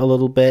ship a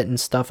little bit and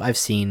stuff. I've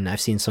seen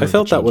some. I of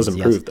felt the that was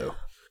changes, improved though.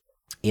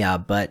 Yeah,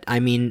 but I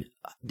mean,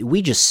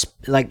 we just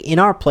like in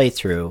our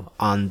playthrough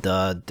on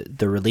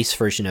the release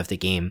version of the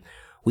game,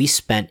 we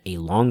spent a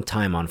long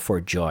time on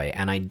Fort Joy,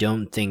 and I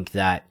don't think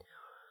that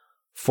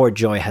Fort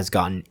Joy has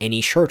gotten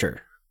any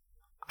shorter.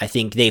 I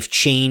think they've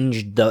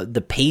changed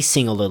the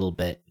pacing a little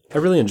bit. I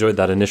really enjoyed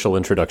that initial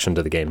introduction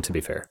to the game, to be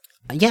fair.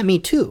 Yeah, me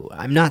too.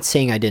 I'm not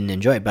saying I didn't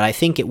enjoy it, but I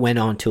think it went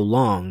on too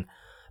long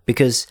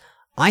because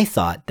I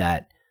thought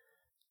that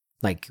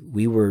like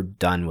we were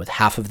done with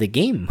half of the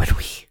game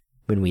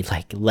when we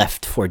like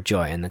left Fort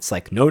Joy, and it's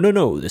like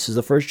no, this is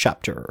the first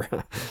chapter.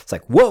 It's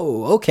like,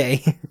 whoa,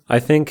 okay. I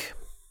think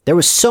There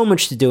was so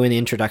much to do in the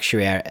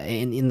introductory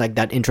in like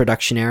that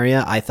introduction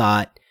area. I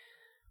thought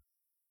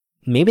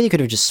maybe they could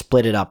have just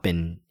split it up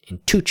in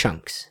 2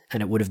 chunks,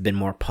 and it would have been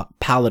more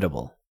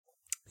palatable.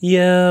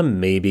 yeah,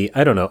 maybe.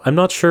 I don't know. I'm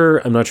not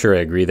sure I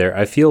agree there.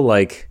 I feel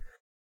like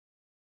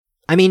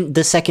I mean,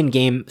 the second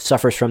game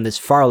suffers from this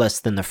far less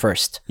than the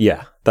first.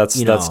 yeah, that's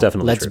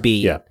definitely let's true.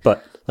 be Yeah,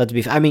 but let's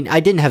be. I mean, I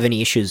didn't have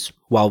any issues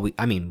while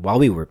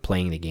we were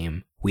playing the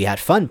game. We had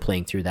fun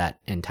playing through that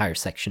entire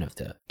section of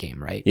the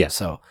game, right? Yeah.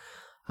 So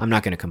I'm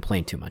not going to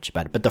complain too much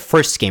about it. But the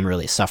first game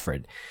really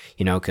suffered,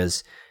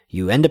 because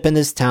you end up in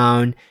this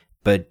town,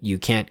 but you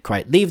can't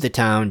quite leave the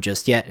town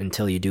just yet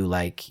until you do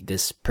like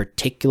this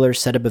particular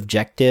set of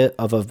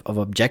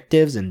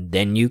objectives, and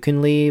then you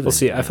can leave. Well,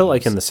 see, I felt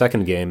like in the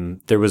second game,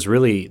 there was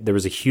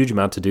a huge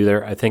amount to do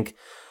there. I think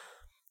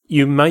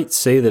you might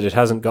say that it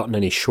hasn't gotten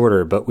any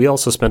shorter, but we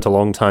also spent a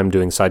long time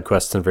doing side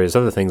quests and various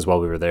other things while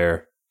we were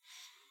there.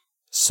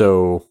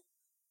 So,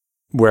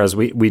 whereas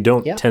we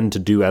don't tend to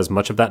do as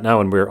much of that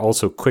now, and we're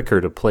also quicker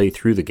to play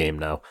through the game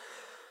now.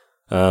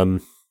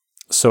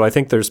 So I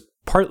think there's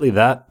partly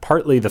that,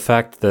 partly the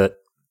fact that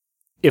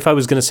if I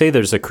was going to say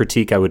there's a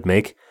critique I would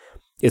make,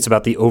 it's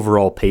about the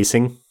overall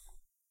pacing.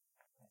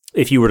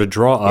 If you were to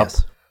draw up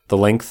the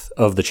length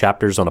of the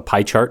chapters on a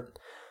pie chart,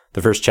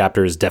 the first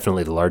chapter is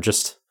definitely the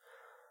largest.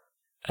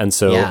 And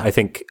so I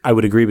think I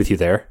would agree with you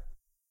there.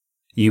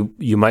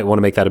 You might want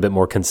to make that a bit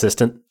more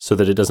consistent so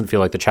that it doesn't feel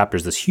like the chapter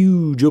is this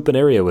huge open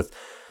area with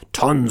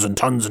tons and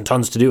tons and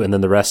tons to do, and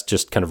then the rest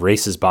just kind of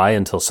races by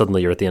until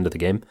suddenly you're at the end of the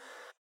game.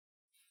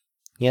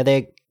 Yeah,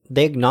 they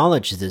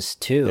acknowledge this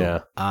too.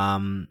 Yeah.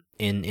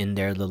 In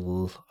their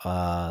little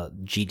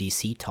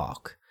GDC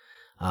talk,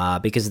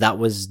 because that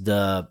was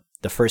the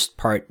first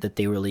part that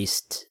they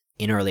released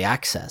in early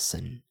access,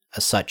 and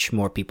as such,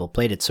 more people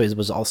played it. So it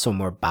was also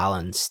more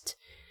balanced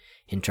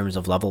in terms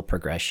of level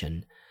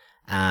progression.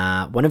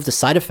 One of the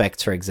side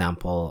effects, for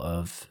example,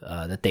 of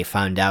that they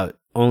found out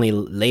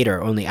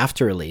only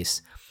after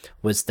release,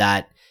 was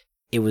that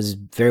it was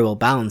very well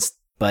balanced.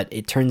 But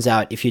it turns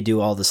out if you do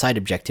all the side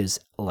objectives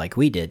like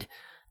we did,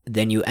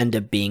 then you end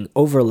up being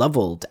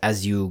over-leveled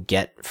as you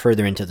get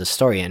further into the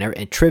story, and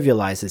it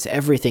trivializes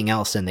everything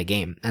else in the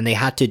game. And they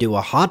had to do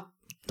a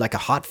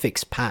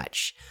hotfix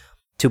patch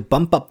to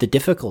bump up the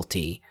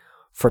difficulty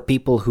for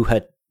people who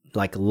had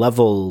like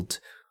leveled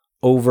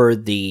over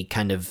the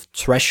kind of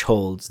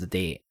thresholds that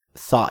they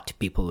thought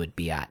people would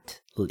be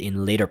at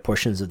in later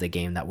portions of the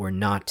game that were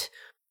not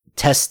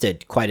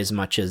tested quite as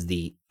much as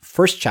the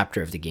first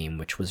chapter of the game,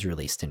 which was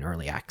released in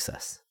early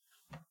access.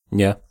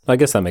 Yeah, I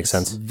guess that makes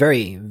sense.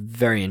 Very,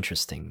 very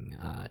interesting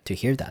to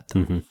hear that, though.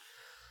 Mm-hmm.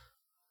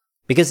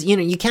 Because,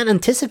 you can't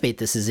anticipate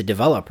this as a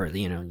developer.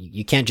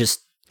 You can't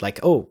just like,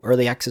 oh,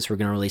 early access, we're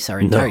going to release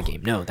our entire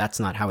game. No, that's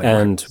not how it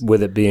works. And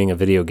with it being a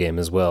video game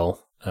as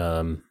well,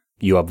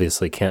 you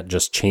obviously can't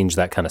just change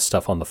that kind of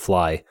stuff on the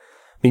fly. I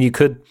mean, you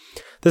could.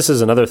 This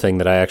is another thing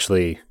that I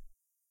actually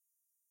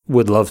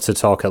would love to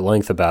talk at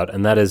length about,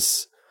 and that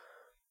is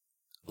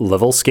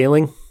level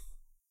scaling.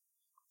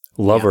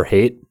 Love or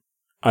hate.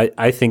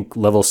 I think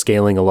level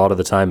scaling a lot of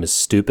the time is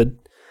stupid.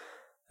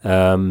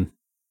 In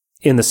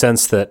the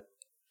sense that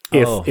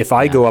if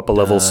I go up a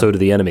level, so do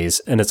the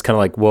enemies. And it's kind of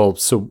like, well,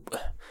 so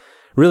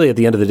really at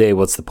the end of the day,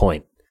 what's the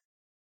point?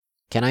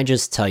 Can I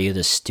just tell you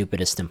the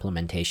stupidest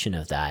implementation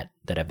of that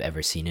I've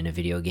ever seen in a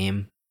video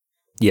game?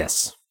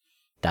 Yes.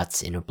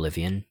 That's in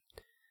Oblivion,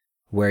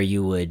 where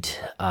you would,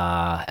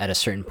 at a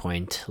certain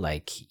point,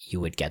 like, you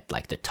would get,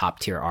 like, the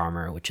top-tier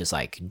armor, which is,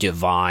 like,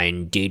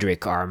 divine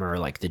Daedric armor,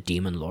 like the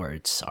Demon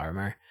Lord's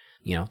armor,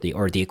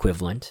 or the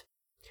equivalent,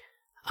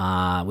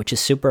 which is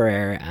super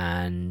rare,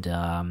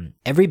 and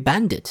every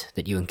bandit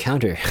that you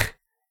encounter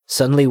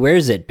suddenly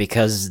wears it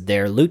because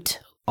their loot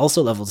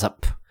also levels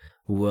up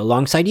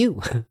alongside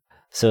you.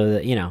 So,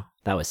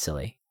 that was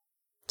silly.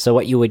 So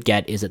what you would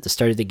get is at the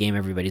start of the game,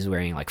 everybody's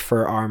wearing, like,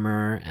 fur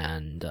armor,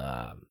 and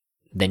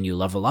then you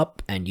level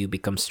up and you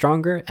become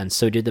stronger, and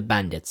so do the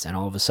bandits. And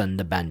all of a sudden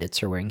the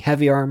bandits are wearing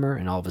heavy armor,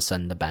 and all of a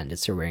sudden the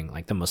bandits are wearing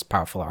like the most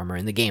powerful armor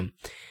in the game,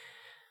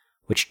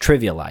 which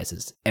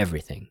trivializes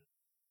everything.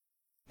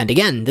 And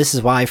again, this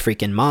is why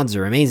freaking mods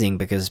are amazing,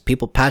 because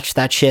people patched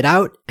that shit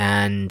out,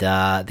 and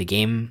the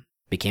game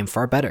became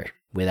far better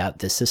without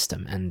this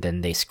system. And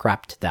then they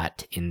scrapped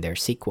that in their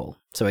sequel.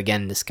 So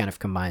again, this kind of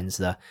combines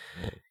the,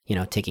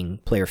 taking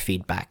player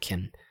feedback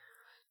and,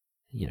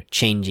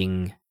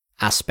 changing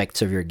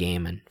aspects of your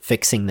game and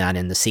fixing that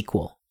in the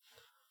sequel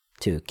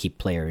to keep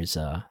players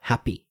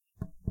happy.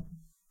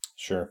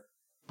 Sure.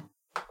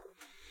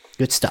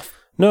 Good stuff.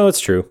 No, it's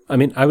true. I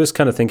mean, I was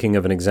kind of thinking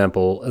of an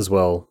example as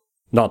well,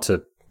 not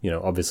to,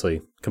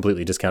 obviously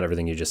completely discount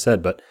everything you just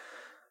said, but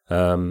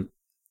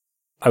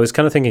I was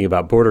kind of thinking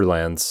about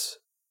Borderlands,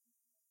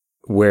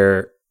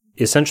 where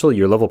essentially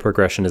your level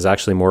progression is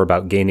actually more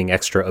about gaining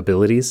extra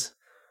abilities,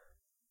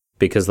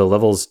 because the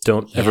levels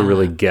don't ever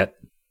really get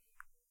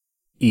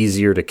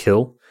easier to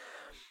kill.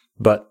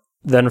 But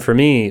then for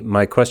me,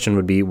 my question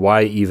would be,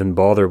 why even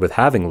bother with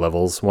having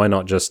levels? Why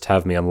not just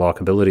have me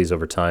unlock abilities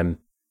over time?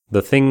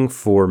 The thing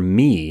for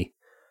me,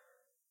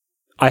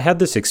 I had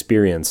this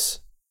experience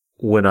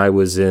when I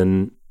was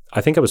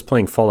I think I was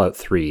playing Fallout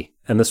 3,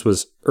 and this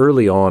was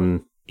early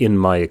on in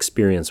my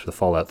experience with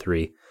Fallout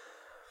 3.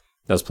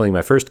 I was playing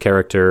my first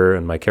character,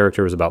 and my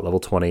character was about level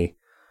 20,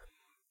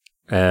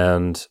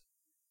 and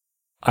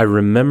I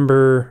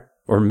remember,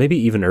 or maybe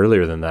even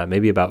earlier than that,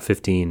 maybe about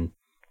 15,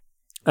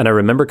 and I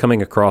remember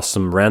coming across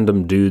some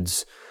random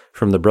dudes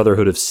from the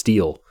Brotherhood of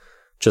Steel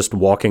just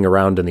walking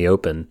around in the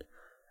open,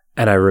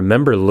 and I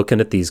remember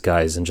looking at these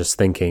guys and just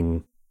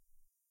thinking,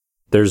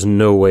 there's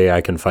no way I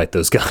can fight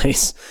those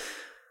guys.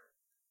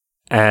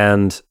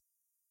 And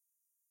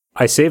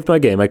I saved my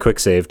game, I quick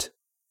saved,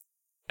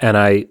 and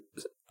I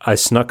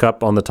snuck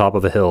up on the top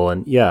of a hill,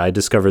 and I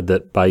discovered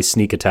that by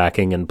sneak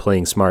attacking and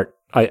playing smart,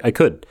 I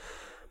could.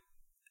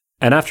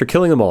 And after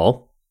killing them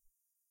all,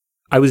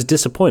 I was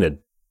disappointed.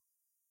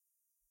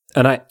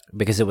 And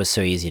because it was so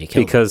easy to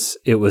kill them. Because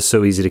it was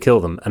so easy to kill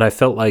them. And I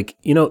felt like,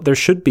 there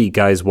should be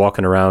guys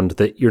walking around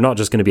that you're not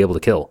just going to be able to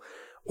kill.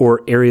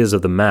 Or areas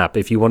of the map,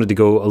 if you wanted to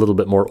go a little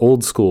bit more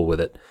old school with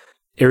it,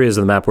 areas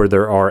of the map where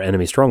there are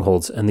enemy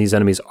strongholds, and these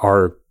enemies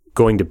are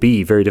going to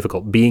be very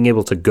difficult. Being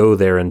able to go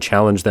there and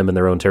challenge them in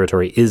their own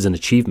territory is an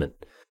achievement.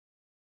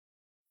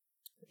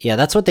 Yeah,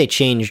 that's what they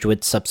changed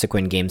with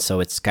subsequent games. So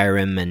it's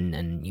Skyrim,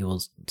 and you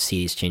will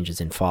see these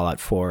changes in Fallout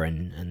 4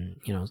 and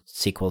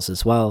sequels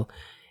as well,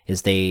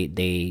 is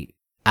they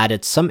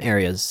added some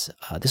areas.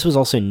 This was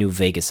also in New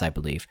Vegas, I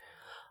believe.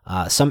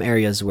 Some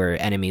areas where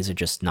enemies are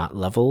just not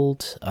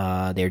leveled.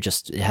 They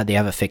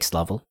have a fixed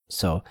level.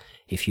 So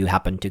if you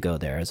happen to go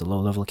there as a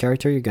low-level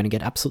character, you're going to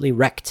get absolutely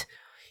wrecked.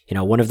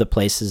 One of the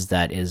places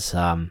that is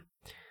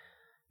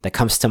that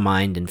comes to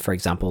mind in, for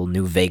example,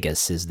 New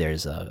Vegas is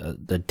there's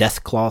the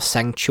Deathclaw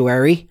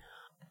Sanctuary.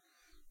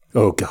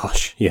 Oh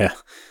gosh, yeah.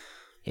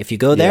 If you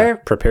go there,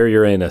 prepare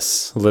your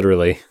anus,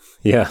 literally.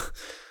 Yeah,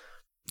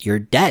 you're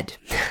dead.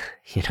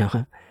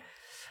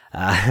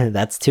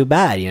 That's too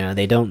bad.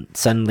 They don't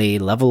suddenly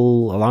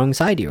level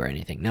alongside you or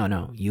anything.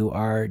 No, you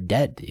are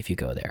dead if you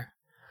go there.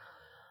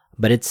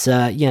 But it's,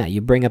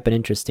 you bring up an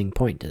interesting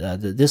point.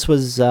 This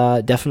was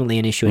definitely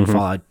an issue in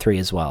Fallout 3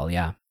 as well,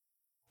 yeah.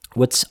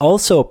 What's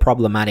also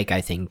problematic,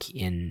 I think,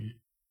 in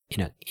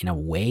a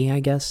way, I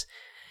guess,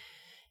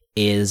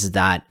 is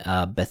that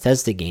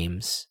Bethesda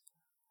games,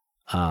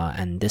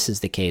 and this is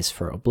the case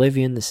for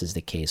Oblivion, this is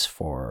the case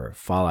for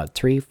Fallout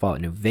 3,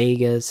 Fallout New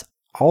Vegas,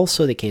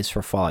 also the case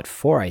for Fallout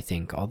 4, I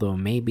think, although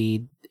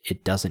maybe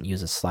it doesn't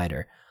use a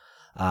slider.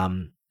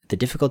 The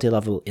difficulty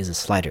level is a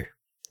slider,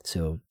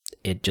 so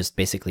it just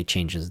basically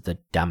changes the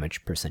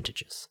damage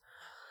percentages.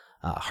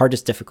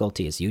 Hardest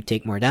difficulty is you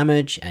take more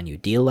damage and you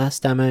deal less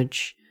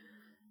damage,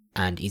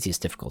 and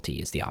easiest difficulty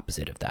is the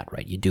opposite of that,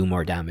 right? You do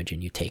more damage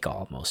and you take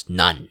almost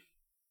none.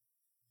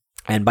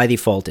 And by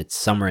default, it's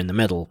somewhere in the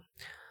middle.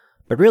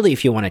 But really,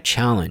 if you want to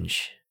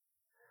challenge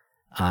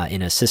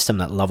in a system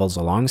that levels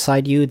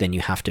alongside you, then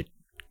you have to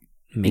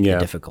make the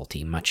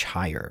difficulty much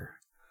higher.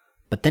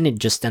 But then it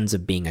just ends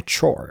up being a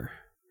chore.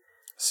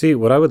 See,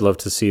 what I would love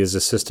to see is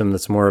a system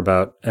that's more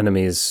about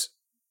enemies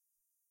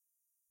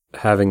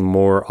having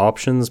more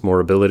options, more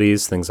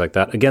abilities, things like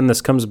that. Again,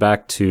 this comes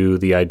back to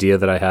the idea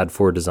that I had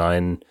for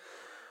design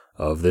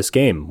of this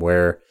game,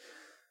 where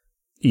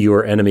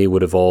your enemy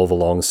would evolve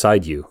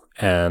alongside you.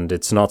 And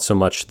it's not so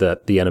much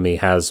that the enemy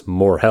has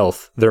more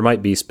health. There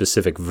might be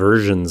specific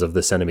versions of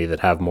this enemy that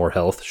have more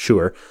health,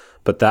 sure,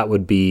 but that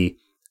would be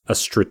a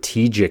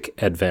strategic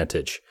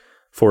advantage.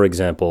 For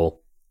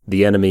example,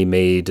 the enemy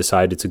may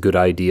decide it's a good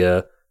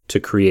idea to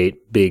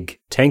create big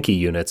tanky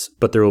units,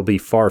 but there will be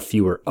far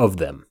fewer of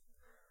them.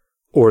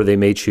 Or they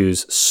may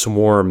choose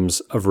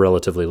swarms of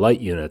relatively light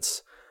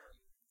units,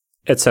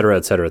 etc.,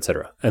 etc.,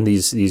 etc. And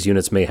these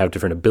units may have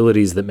different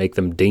abilities that make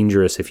them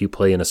dangerous if you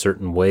play in a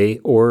certain way,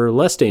 or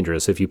less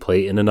dangerous if you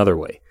play in another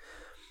way.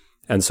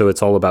 And so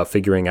it's all about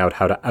figuring out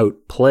how to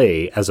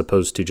outplay as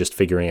opposed to just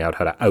figuring out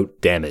how to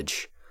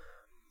outdamage.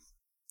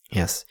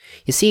 Yes.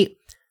 You see,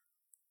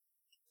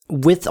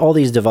 with all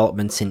these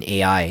developments in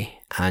AI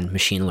and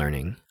machine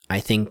learning, I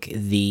think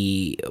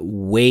the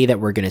way that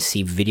we're going to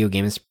see video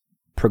games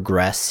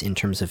progress in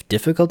terms of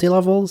difficulty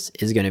levels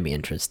is going to be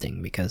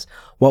interesting, because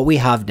what we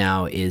have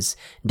now is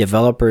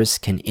developers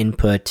can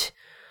input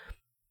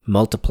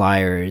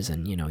multipliers,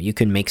 and you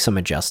can make some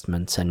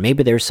adjustments, and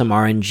maybe there's some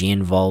RNG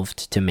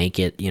involved to make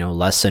it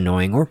less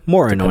annoying or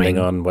more Depending annoying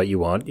on what you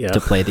want, yeah. to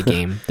play the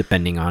game,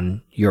 depending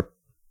on your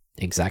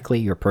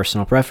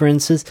personal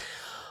preferences.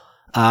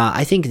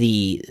 I think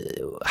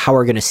how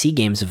we're going to see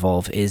games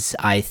evolve is,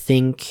 I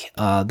think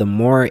the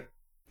more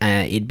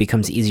it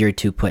becomes easier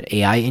to put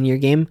AI in your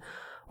game,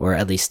 or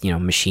at least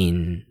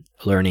machine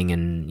learning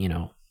and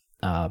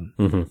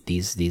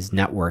these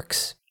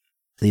networks,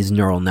 these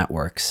neural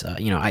networks.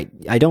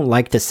 I don't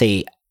like to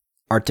say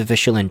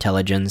artificial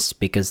intelligence,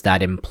 because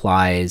that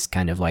implies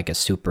kind of like a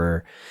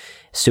super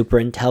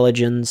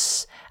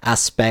intelligence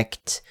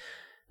aspect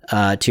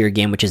to your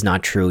game, which is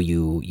not true.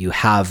 You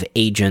have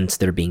agents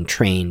that are being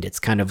trained. It's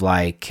kind of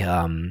like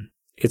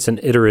it's an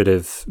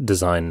iterative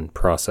design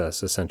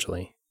process,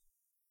 essentially.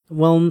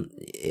 Well,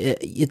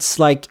 it's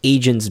like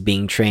agents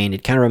being trained.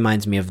 It kind of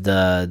reminds me of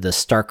the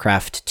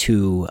StarCraft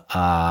 2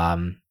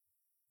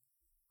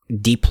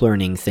 deep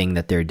learning thing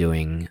that they're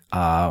doing,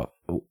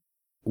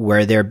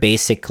 where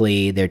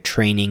they're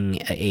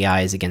training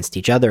AIs against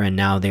each other, and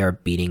now they are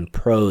beating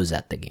pros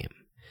at the game.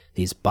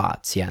 These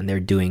bots, and they're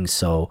doing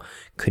so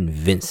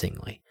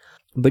convincingly.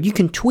 But you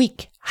can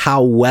tweak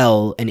how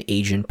well an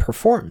agent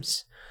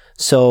performs.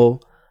 So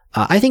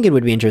I think it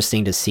would be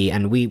interesting to see,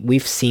 and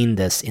we've seen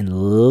this in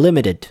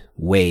limited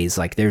ways.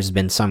 Like, there's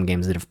been some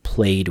games that have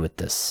played with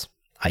this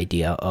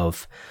idea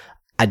of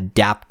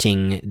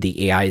adapting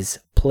the AI's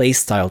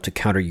playstyle to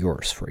counter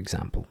yours, for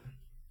example,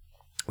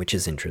 which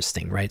is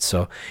interesting, right?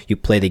 So you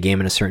play the game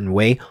in a certain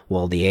way,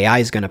 well, the AI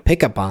is going to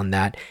pick up on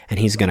that, and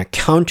he's going to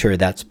counter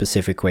that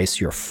specific way,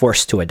 so you're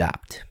forced to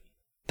adapt.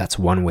 That's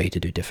one way to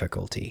do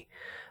difficulty.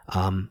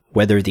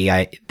 Whether the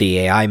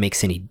AI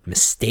makes any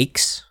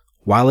mistakes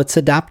while it's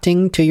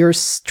adapting to your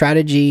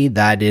strategy,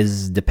 that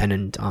is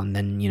dependent on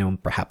then,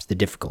 perhaps the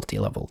difficulty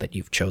level that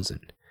you've chosen,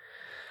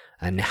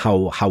 and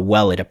how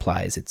well it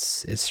applies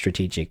its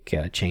strategic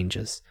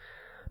changes.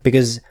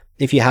 Because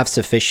if you have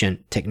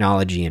sufficient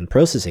technology and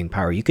processing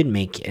power, you can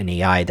make an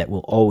AI that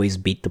will always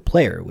beat the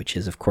player, which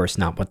is, of course,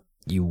 not what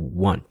you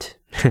want.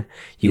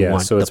 You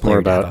want so the it's player more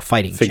about to have a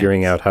fighting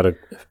figuring chance. out how to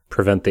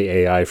prevent the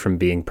AI from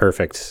being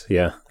perfect,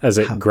 as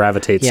it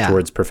gravitates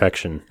towards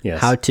perfection. Yes.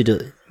 How to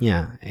do,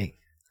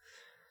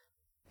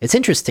 It's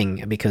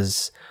interesting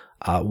because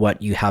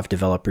what you have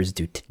developers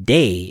do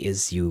today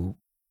is you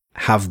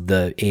have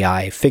the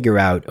AI figure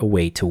out a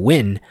way to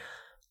win,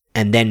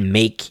 and then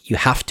you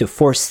have to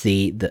force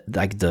the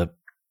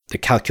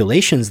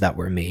calculations that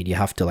were made. You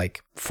have to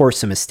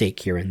force a mistake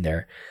here and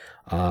there,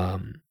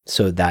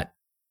 so that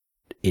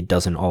it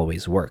doesn't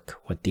always work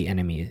what the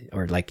enemy,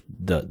 or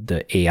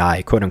the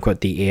AI, quote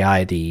unquote, the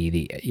AI,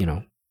 the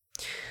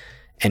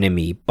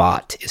enemy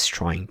bot is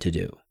trying to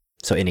do.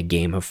 So in a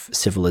game of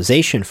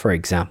Civilization, for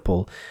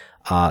example,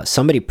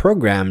 somebody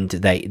programmed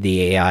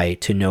the AI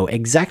to know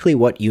exactly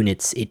what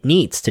units it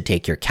needs to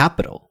take your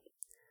capital.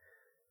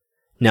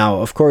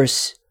 Now, of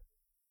course,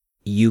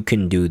 you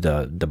can do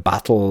the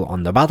battle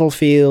on the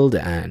battlefield,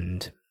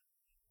 and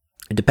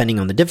depending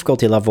on the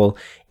difficulty level,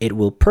 it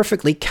will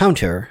perfectly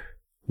counter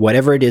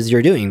whatever it is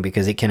you're doing,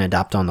 because it can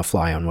adapt on the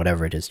fly on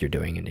whatever it is you're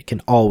doing, and it can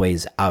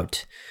always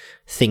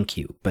outthink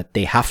you. But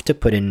they have to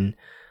put in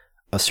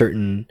a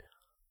certain,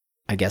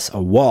 I guess,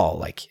 a wall.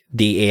 Like,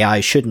 the AI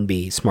shouldn't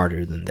be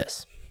smarter than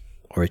this,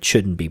 or it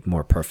shouldn't be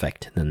more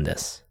perfect than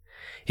this.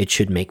 It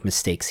should make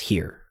mistakes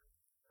here.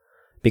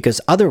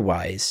 Because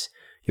otherwise,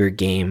 your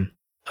game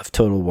of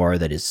Total War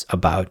that is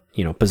about,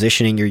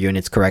 positioning your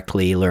units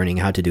correctly, learning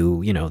how to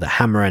do, the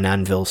hammer and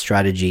anvil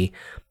strategy,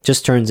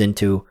 just turns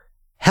into,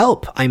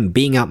 help, I'm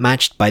being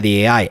outmatched by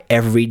the AI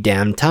every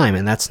damn time,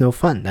 and that's no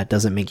fun. That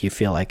doesn't make you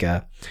feel like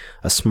a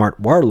smart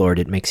warlord.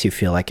 It makes you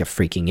feel like a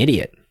freaking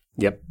idiot.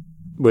 Yep.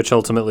 Which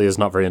ultimately is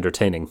not very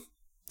entertaining.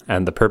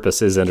 And the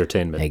purpose is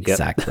entertainment.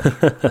 Exactly.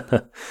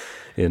 Yep.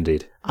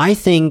 Indeed. I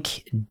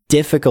think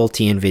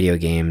difficulty in video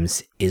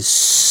games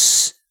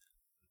is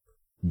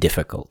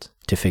difficult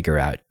to figure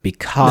out,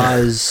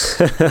 because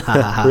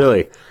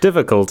really,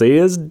 difficulty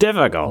is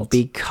difficult,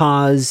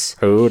 because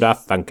who'd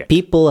have thunk it?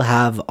 People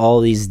have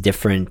all these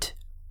different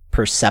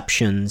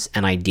perceptions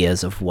and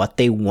ideas of what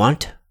they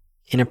want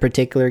in a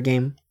particular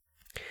game.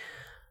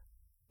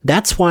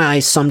 That's why I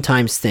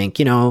sometimes think,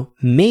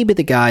 maybe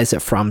the guys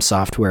at From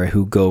Software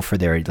who go for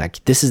their,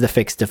 this is the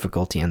fixed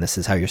difficulty and this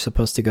is how you're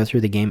supposed to go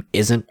through the game,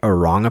 isn't a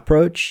wrong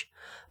approach,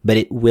 but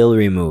it will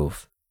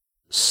remove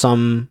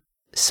some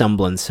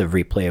semblance of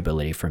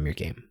replayability from your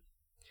game.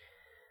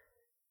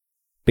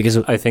 Because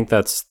I think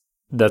that's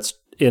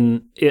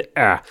in it.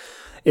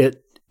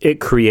 It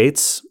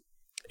creates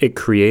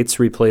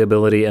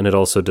replayability, and it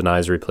also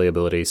denies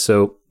replayability.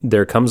 So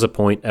there comes a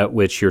point at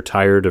which you're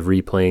tired of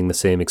replaying the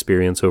same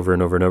experience over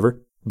and over and over.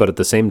 But at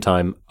the same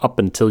time, up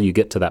until you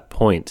get to that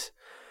point,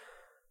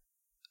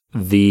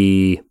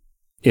 the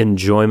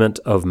enjoyment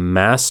of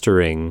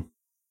mastering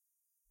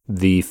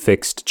the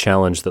fixed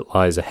challenge that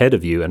lies ahead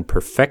of you and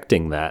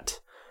perfecting that,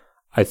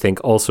 I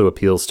think also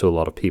appeals to a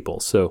lot of people.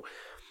 So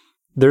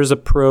there's a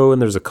pro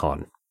and there's a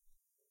con.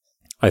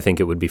 I think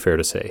it would be fair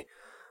to say.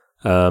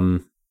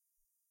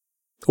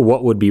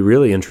 What would be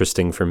really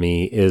interesting for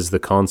me is the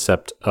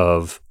concept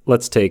of,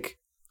 let's take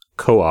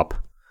co-op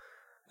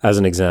as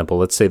an example.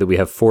 Let's say that we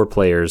have 4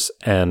 players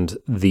and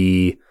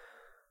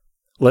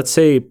let's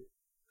say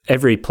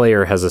every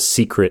player has a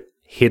secret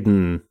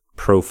hidden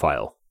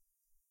profile.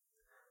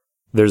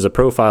 There's a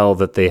profile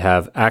that they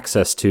have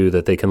access to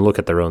that they can look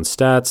at their own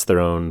stats,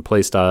 their own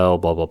playstyle,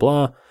 blah, blah,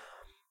 blah.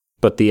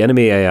 But the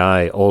enemy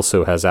AI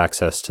also has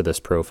access to this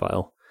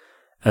profile.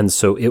 And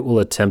so it will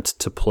attempt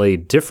to play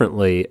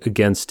differently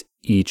against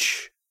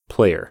each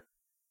player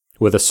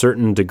with a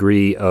certain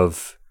degree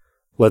of,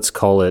 let's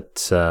call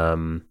it,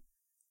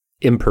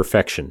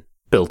 imperfection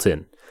built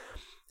in.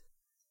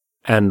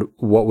 And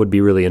what would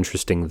be really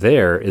interesting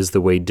there is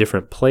the way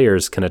different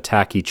players can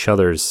attack each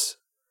other's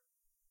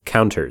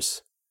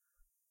counters.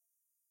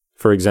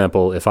 For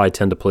example, if I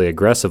tend to play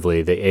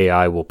aggressively, the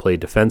AI will play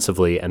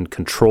defensively and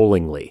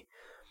controllingly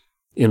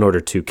in order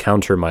to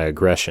counter my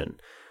aggression.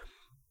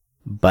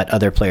 But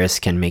other players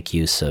can make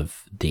use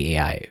of the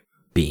AI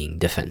being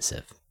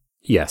defensive.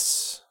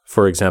 Yes.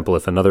 For example,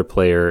 if another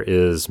player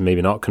is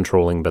maybe not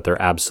controlling, but they're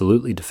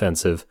absolutely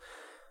defensive,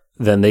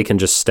 then they can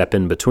just step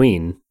in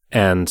between,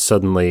 and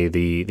suddenly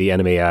the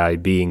enemy AI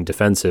being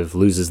defensive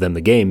loses them the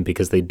game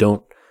because they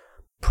don't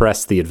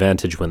press the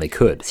advantage when they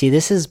could. See,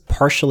 this is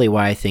partially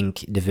why I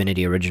think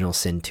Divinity Original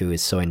Sin 2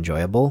 is so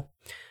enjoyable,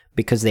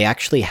 because they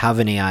actually have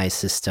an AI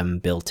system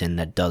built in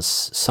that does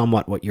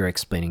somewhat what you're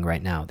explaining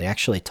right now. They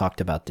actually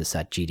talked about this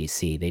at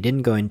GDC. They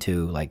didn't go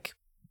into like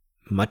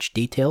much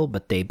detail,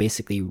 but they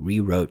basically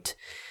rewrote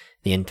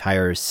the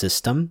entire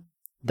system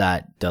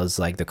that does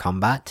like the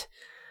combat,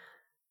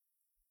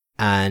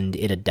 and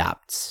it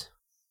adapts.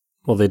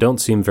 Well, they don't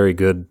seem very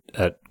good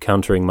at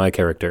countering my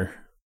character.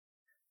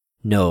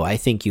 No, I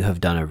think you have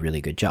done a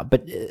really good job.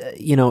 But,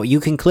 you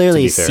can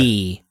clearly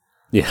see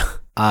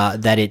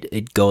that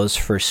it goes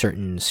for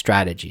certain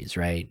strategies,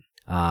 right?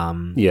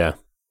 Yeah.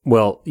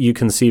 Well, you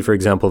can see, for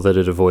example, that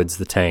it avoids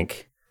the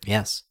tank.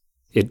 Yes.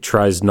 It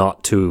tries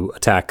not to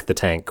attack the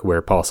tank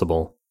where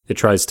possible. It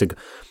tries to,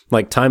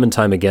 like, time and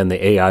time again,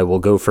 the AI will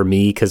go for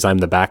me because I'm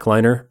the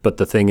backliner. But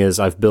the thing is,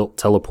 I've built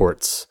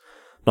teleports,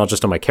 not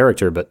just on my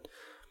character, but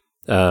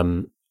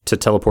to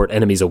teleport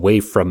enemies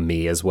away from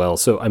me as well.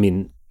 So, I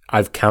mean,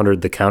 I've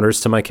countered the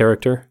counters to my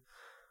character,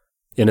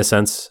 in a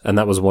sense, and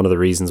that was one of the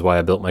reasons why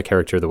I built my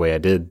character the way I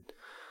did.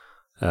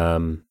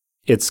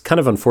 It's kind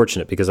of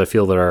unfortunate because I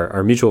feel that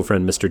our mutual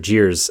friend, Mr.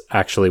 Jeers,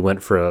 actually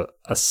went for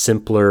a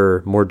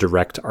simpler, more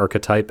direct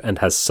archetype and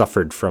has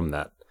suffered from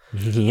that.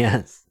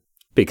 Yes.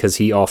 Because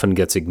he often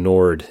gets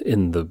ignored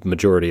in the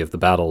majority of the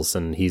battles,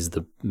 and he's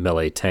the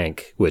melee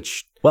tank,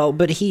 which... Well,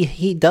 but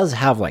he does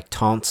have like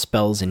taunt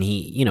spells, and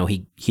he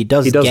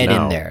does get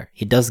now. in there.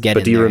 He does get but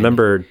in do you there.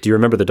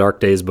 remember the dark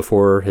days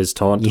before his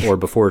taunt, or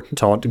before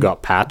taunt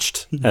got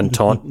patched, and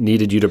taunt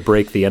needed you to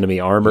break the enemy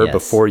armor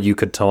before you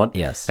could taunt?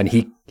 Yes. And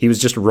he was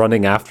just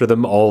running after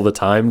them all the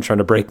time, trying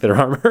to break their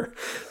armor.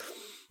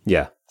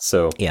 Yeah,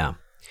 so... Yeah.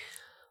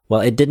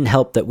 Well, it didn't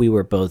help that we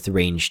were both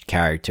ranged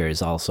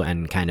characters also,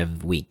 and kind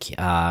of weak.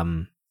 Yeah,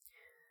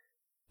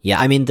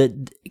 I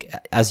mean,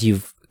 as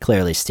you've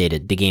clearly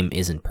stated, the game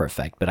isn't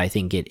perfect, but I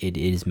think it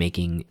is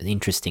making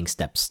interesting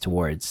steps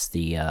towards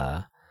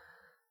the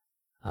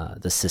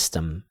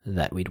system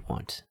that we'd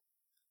want.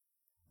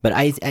 But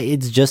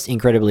it's just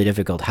incredibly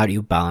difficult. How do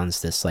you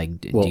balance this?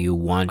 Like, do you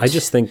want? I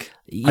just think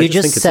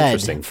it's said,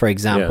 interesting. For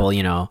example,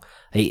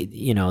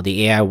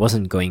 the AI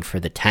wasn't going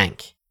for the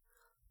tank,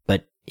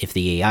 but if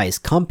the AI is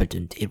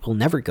competent, it will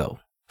never go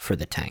for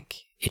the tank.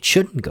 It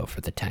shouldn't go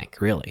for the tank,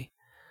 really.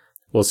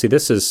 Well, see,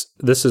 this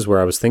is where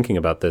I was thinking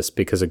about this,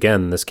 because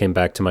again, this came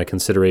back to my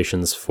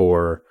considerations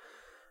for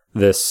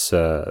this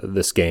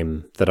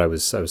game that I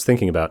was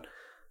thinking about.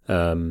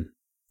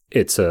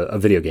 It's a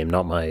video game,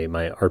 not my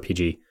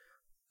RPG.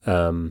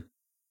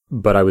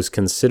 But I was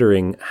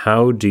considering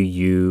how do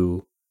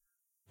you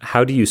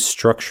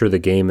structure the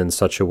game in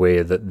such a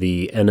way that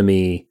the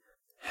enemy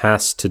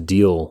has to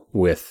deal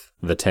with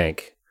the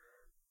tank.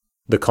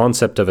 The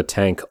concept of a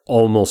tank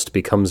almost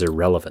becomes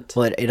irrelevant.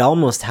 Well, it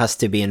almost has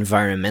to be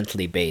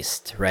environmentally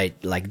based, right?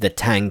 Like the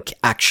tank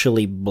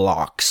actually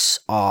blocks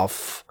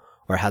off,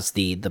 or has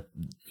the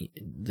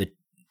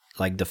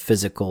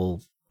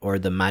physical or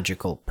the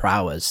magical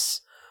prowess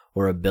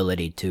or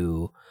ability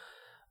to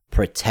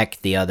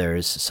protect the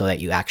others, so that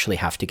you actually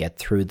have to get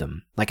through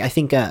them. Like, I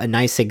think a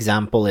nice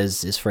example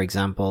is for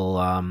example,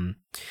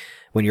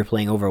 when you're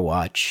playing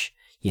Overwatch,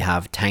 you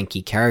have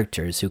tanky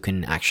characters who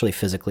can actually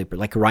physically,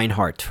 like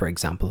Reinhardt, for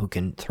example, who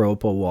can throw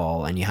up a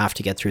wall, and you have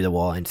to get through the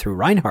wall and through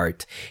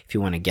Reinhardt if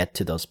you want to get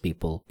to those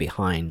people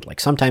behind. Like,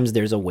 sometimes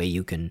there's a way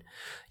you can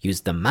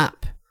use the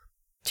map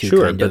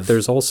to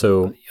there's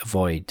also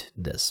avoid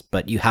this,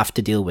 but you have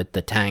to deal with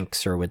the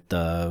tanks or with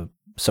the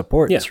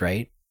supports,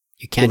 right?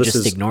 You can't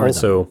just ignore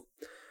them.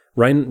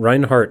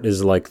 Reinhardt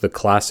is like the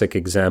classic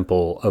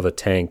example of a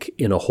tank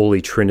in a Holy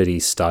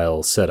Trinity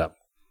style setup.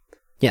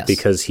 Yes.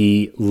 Because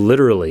he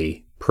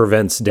literally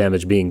prevents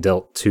damage being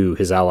dealt to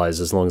his allies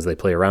as long as they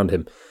play around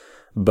him.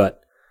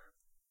 But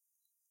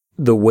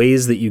the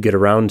ways that you get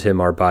around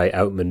him are by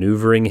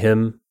outmaneuvering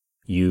him.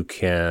 You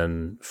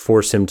can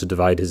force him to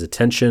divide his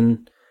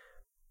attention,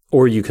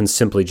 or you can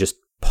simply just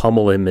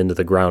pummel him into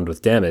the ground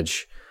with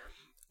damage.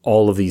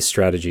 All of these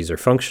strategies are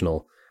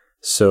functional.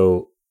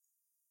 So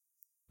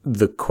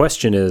the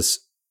question is,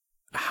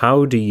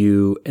 how do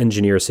you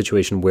engineer a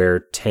situation where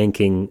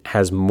tanking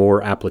has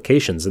more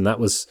applications? And that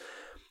was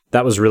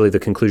really the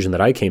conclusion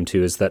that I came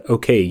to, is that,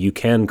 okay, you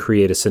can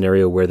create a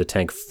scenario where the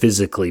tank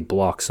physically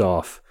blocks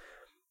off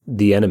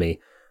the enemy.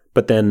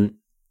 But then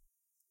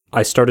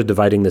I started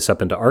dividing this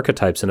up into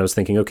archetypes, and I was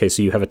thinking, okay,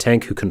 so you have a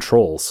tank who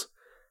controls,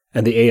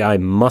 and the AI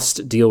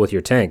must deal with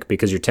your tank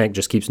because your tank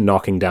just keeps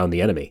knocking down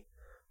the enemy.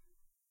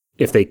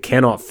 If they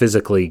cannot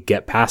physically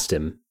get past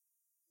him,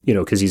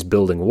 because he's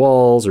building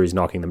walls, or he's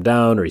knocking them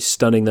down, or he's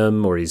stunning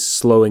them, or he's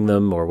slowing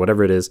them, or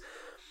whatever it is,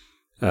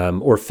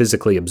 or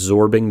physically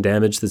absorbing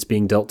damage that's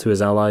being dealt to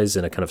his allies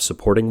in a kind of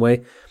supporting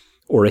way,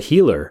 or a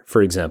healer,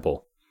 for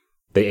example.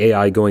 The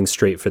AI going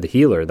straight for the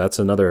healer, that's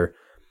another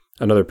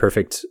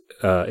perfect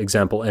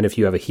example. And if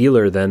you have a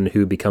healer then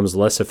who becomes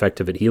less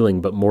effective at healing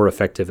but more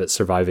effective at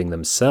surviving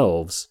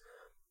themselves,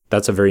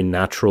 that's a very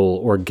natural,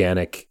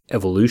 organic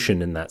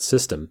evolution in that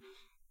system.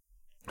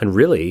 And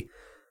really,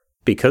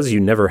 because you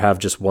never have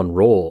just one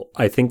role,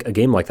 I think a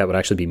game like that would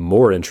actually be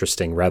more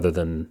interesting rather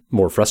than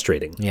more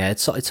frustrating. Yeah,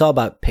 it's all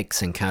about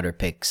picks and counter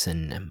picks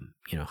and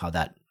how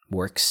that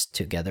works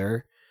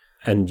together.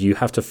 And you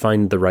have to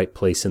find the right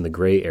place in the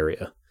gray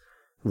area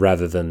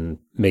rather than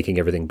making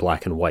everything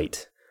black and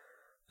white.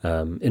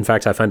 In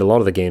fact, I find a lot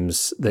of the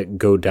games that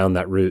go down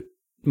that route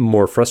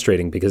more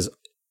frustrating because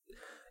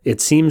it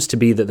seems to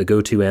be that the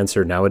go-to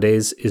answer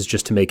nowadays is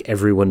just to make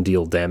everyone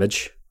deal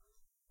damage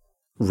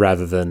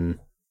rather than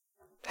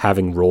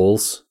having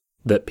roles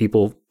that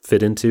people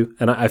fit into.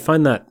 And I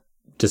find that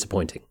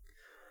disappointing.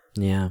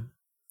 Yeah.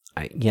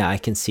 I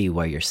can see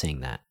why you're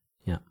saying that.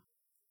 Yeah.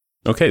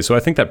 Okay, so I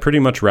think that pretty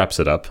much wraps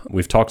it up.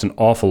 We've talked an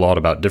awful lot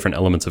about different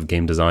elements of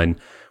game design.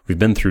 We've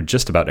been through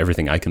just about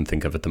everything I can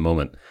think of at the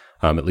moment.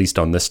 At least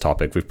on this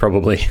topic, we've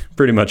probably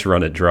pretty much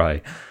run it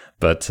dry.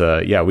 But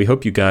we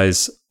hope you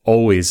guys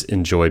always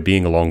enjoy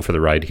being along for the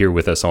ride here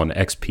with us on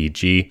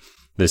XPG.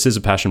 This is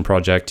a passion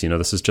project.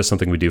 This is just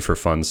something we do for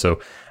fun. So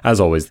as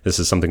always, this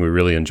is something we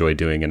really enjoy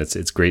doing, and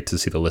it's great to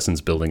see the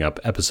listens building up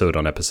episode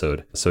on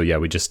episode. So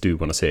we just do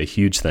want to say a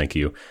huge thank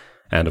you.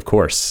 And of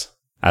course,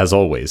 as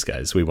always,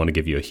 guys, we want to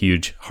give you a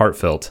huge,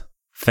 heartfelt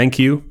thank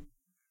you.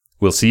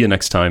 We'll see you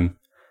next time.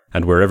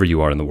 And wherever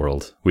you are in the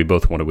world, we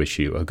both want to wish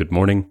you a good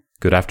morning,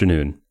 good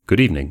afternoon, good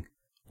evening,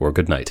 or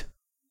good night.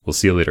 We'll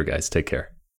see you later, guys. Take care.